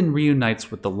 Raiden reunites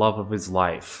with the love of his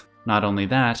life. Not only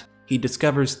that, he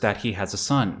discovers that he has a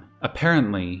son.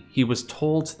 Apparently, he was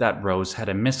told that Rose had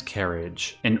a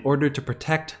miscarriage in order to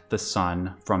protect the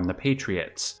son from the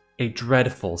Patriots. A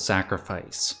dreadful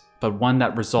sacrifice, but one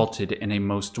that resulted in a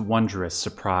most wondrous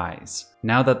surprise.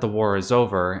 Now that the war is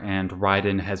over and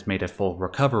Raiden has made a full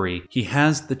recovery, he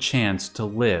has the chance to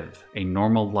live a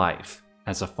normal life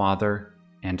as a father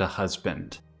and a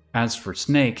husband. As for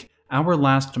Snake, our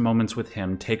last moments with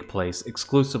him take place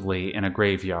exclusively in a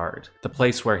graveyard, the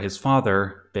place where his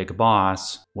father, Big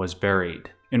Boss, was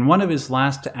buried. In one of his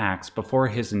last acts before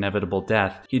his inevitable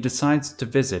death, he decides to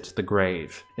visit the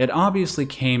grave. It obviously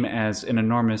came as an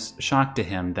enormous shock to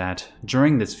him that,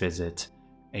 during this visit,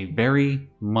 a very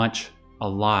much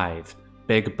alive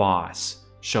Big Boss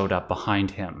showed up behind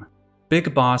him.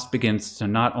 Big Boss begins to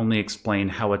not only explain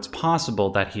how it's possible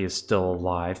that he is still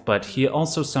alive, but he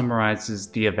also summarizes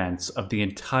the events of the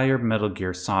entire Metal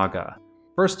Gear saga.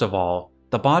 First of all,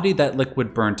 the body that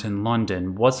Liquid burnt in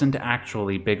London wasn't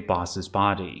actually Big Boss's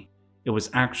body. It was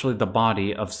actually the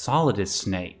body of Solidus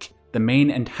Snake, the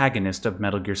main antagonist of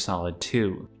Metal Gear Solid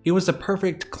 2. He was a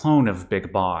perfect clone of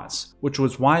Big Boss, which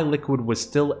was why Liquid was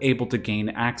still able to gain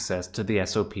access to the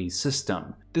SOP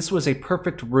system. This was a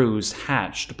perfect ruse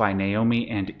hatched by Naomi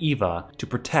and Eva to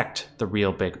protect the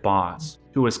real Big Boss,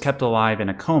 who was kept alive in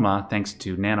a coma thanks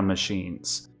to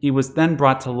nanomachines. He was then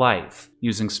brought to life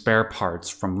using spare parts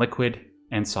from Liquid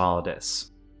and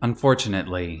Solidus.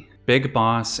 Unfortunately, Big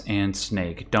Boss and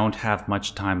Snake don't have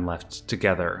much time left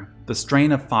together. The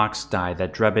strain of Fox Die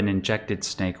that Drebin injected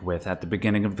Snake with at the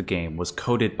beginning of the game was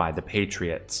coded by the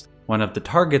Patriots. One of the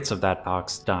targets of that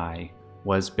Fox Die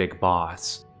was Big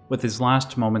Boss. With his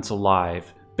last moments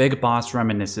alive, Big Boss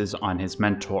reminisces on his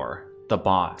mentor, the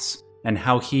Boss, and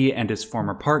how he and his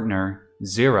former partner,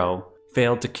 Zero,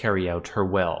 failed to carry out her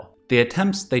will. The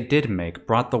attempts they did make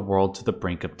brought the world to the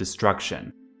brink of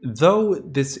destruction. Though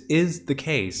this is the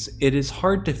case, it is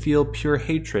hard to feel pure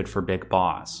hatred for Big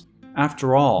Boss.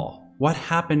 After all, what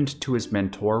happened to his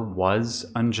mentor was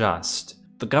unjust.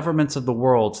 The governments of the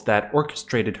world that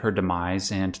orchestrated her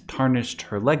demise and tarnished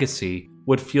her legacy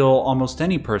would fuel almost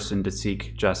any person to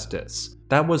seek justice.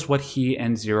 That was what he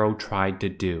and Zero tried to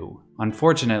do.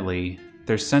 Unfortunately,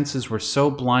 their senses were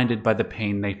so blinded by the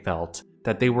pain they felt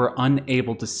that they were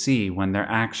unable to see when their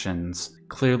actions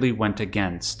clearly went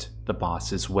against the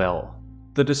boss's will.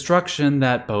 The destruction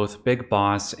that both Big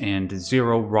Boss and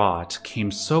Zero wrought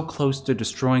came so close to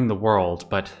destroying the world,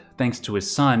 but thanks to his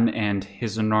son and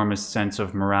his enormous sense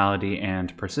of morality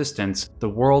and persistence, the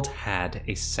world had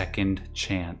a second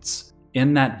chance.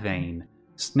 In that vein,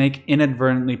 Snake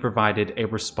inadvertently provided a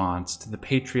response to the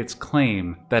Patriots'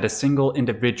 claim that a single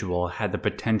individual had the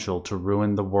potential to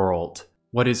ruin the world.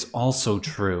 What is also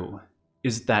true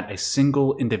is that a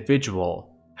single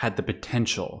individual had the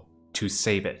potential to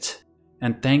save it.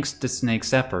 And thanks to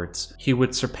Snake's efforts, he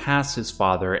would surpass his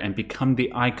father and become the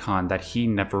icon that he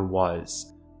never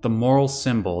was. The moral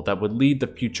symbol that would lead the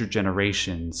future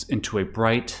generations into a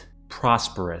bright,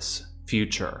 prosperous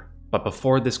future. But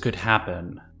before this could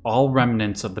happen, all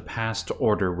remnants of the past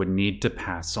order would need to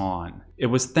pass on. It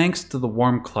was thanks to the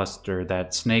worm cluster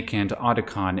that Snake and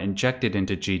Otacon injected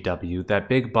into GW that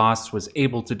Big Boss was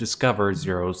able to discover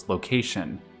Zero's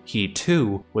location. He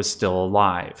too was still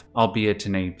alive, albeit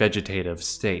in a vegetative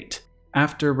state.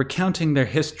 After recounting their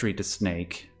history to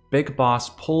Snake, Big Boss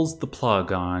pulls the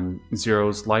plug on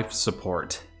Zero's life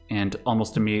support, and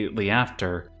almost immediately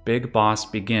after, Big Boss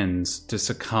begins to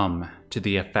succumb to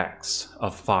the effects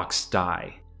of Fox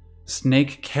Die.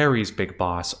 Snake carries Big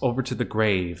Boss over to the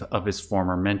grave of his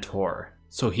former mentor,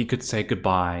 so he could say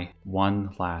goodbye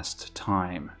one last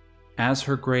time. As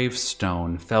her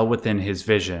gravestone fell within his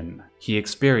vision, he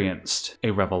experienced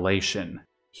a revelation.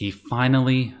 He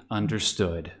finally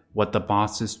understood what the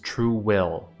boss's true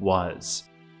will was.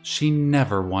 She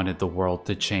never wanted the world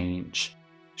to change.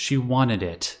 She wanted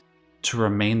it to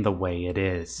remain the way it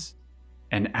is.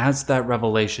 And as that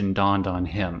revelation dawned on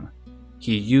him,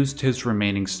 he used his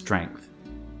remaining strength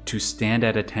to stand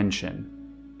at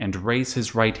attention and raise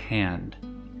his right hand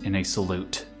in a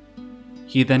salute.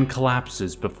 He then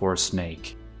collapses before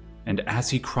Snake, and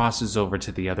as he crosses over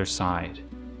to the other side,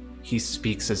 he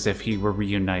speaks as if he were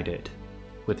reunited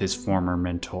with his former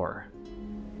mentor.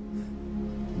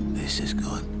 This is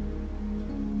good,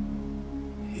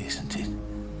 isn't it?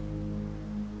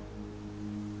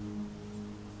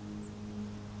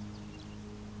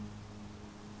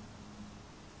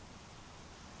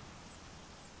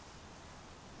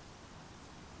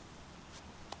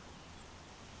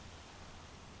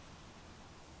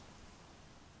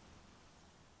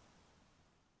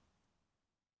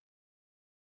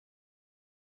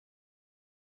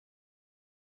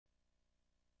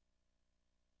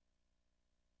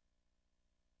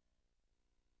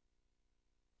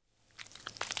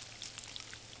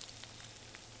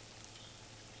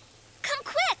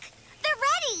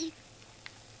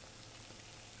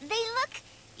 They look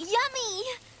yummy!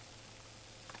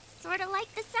 Sorta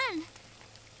like the sun.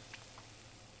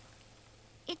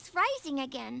 It's rising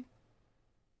again.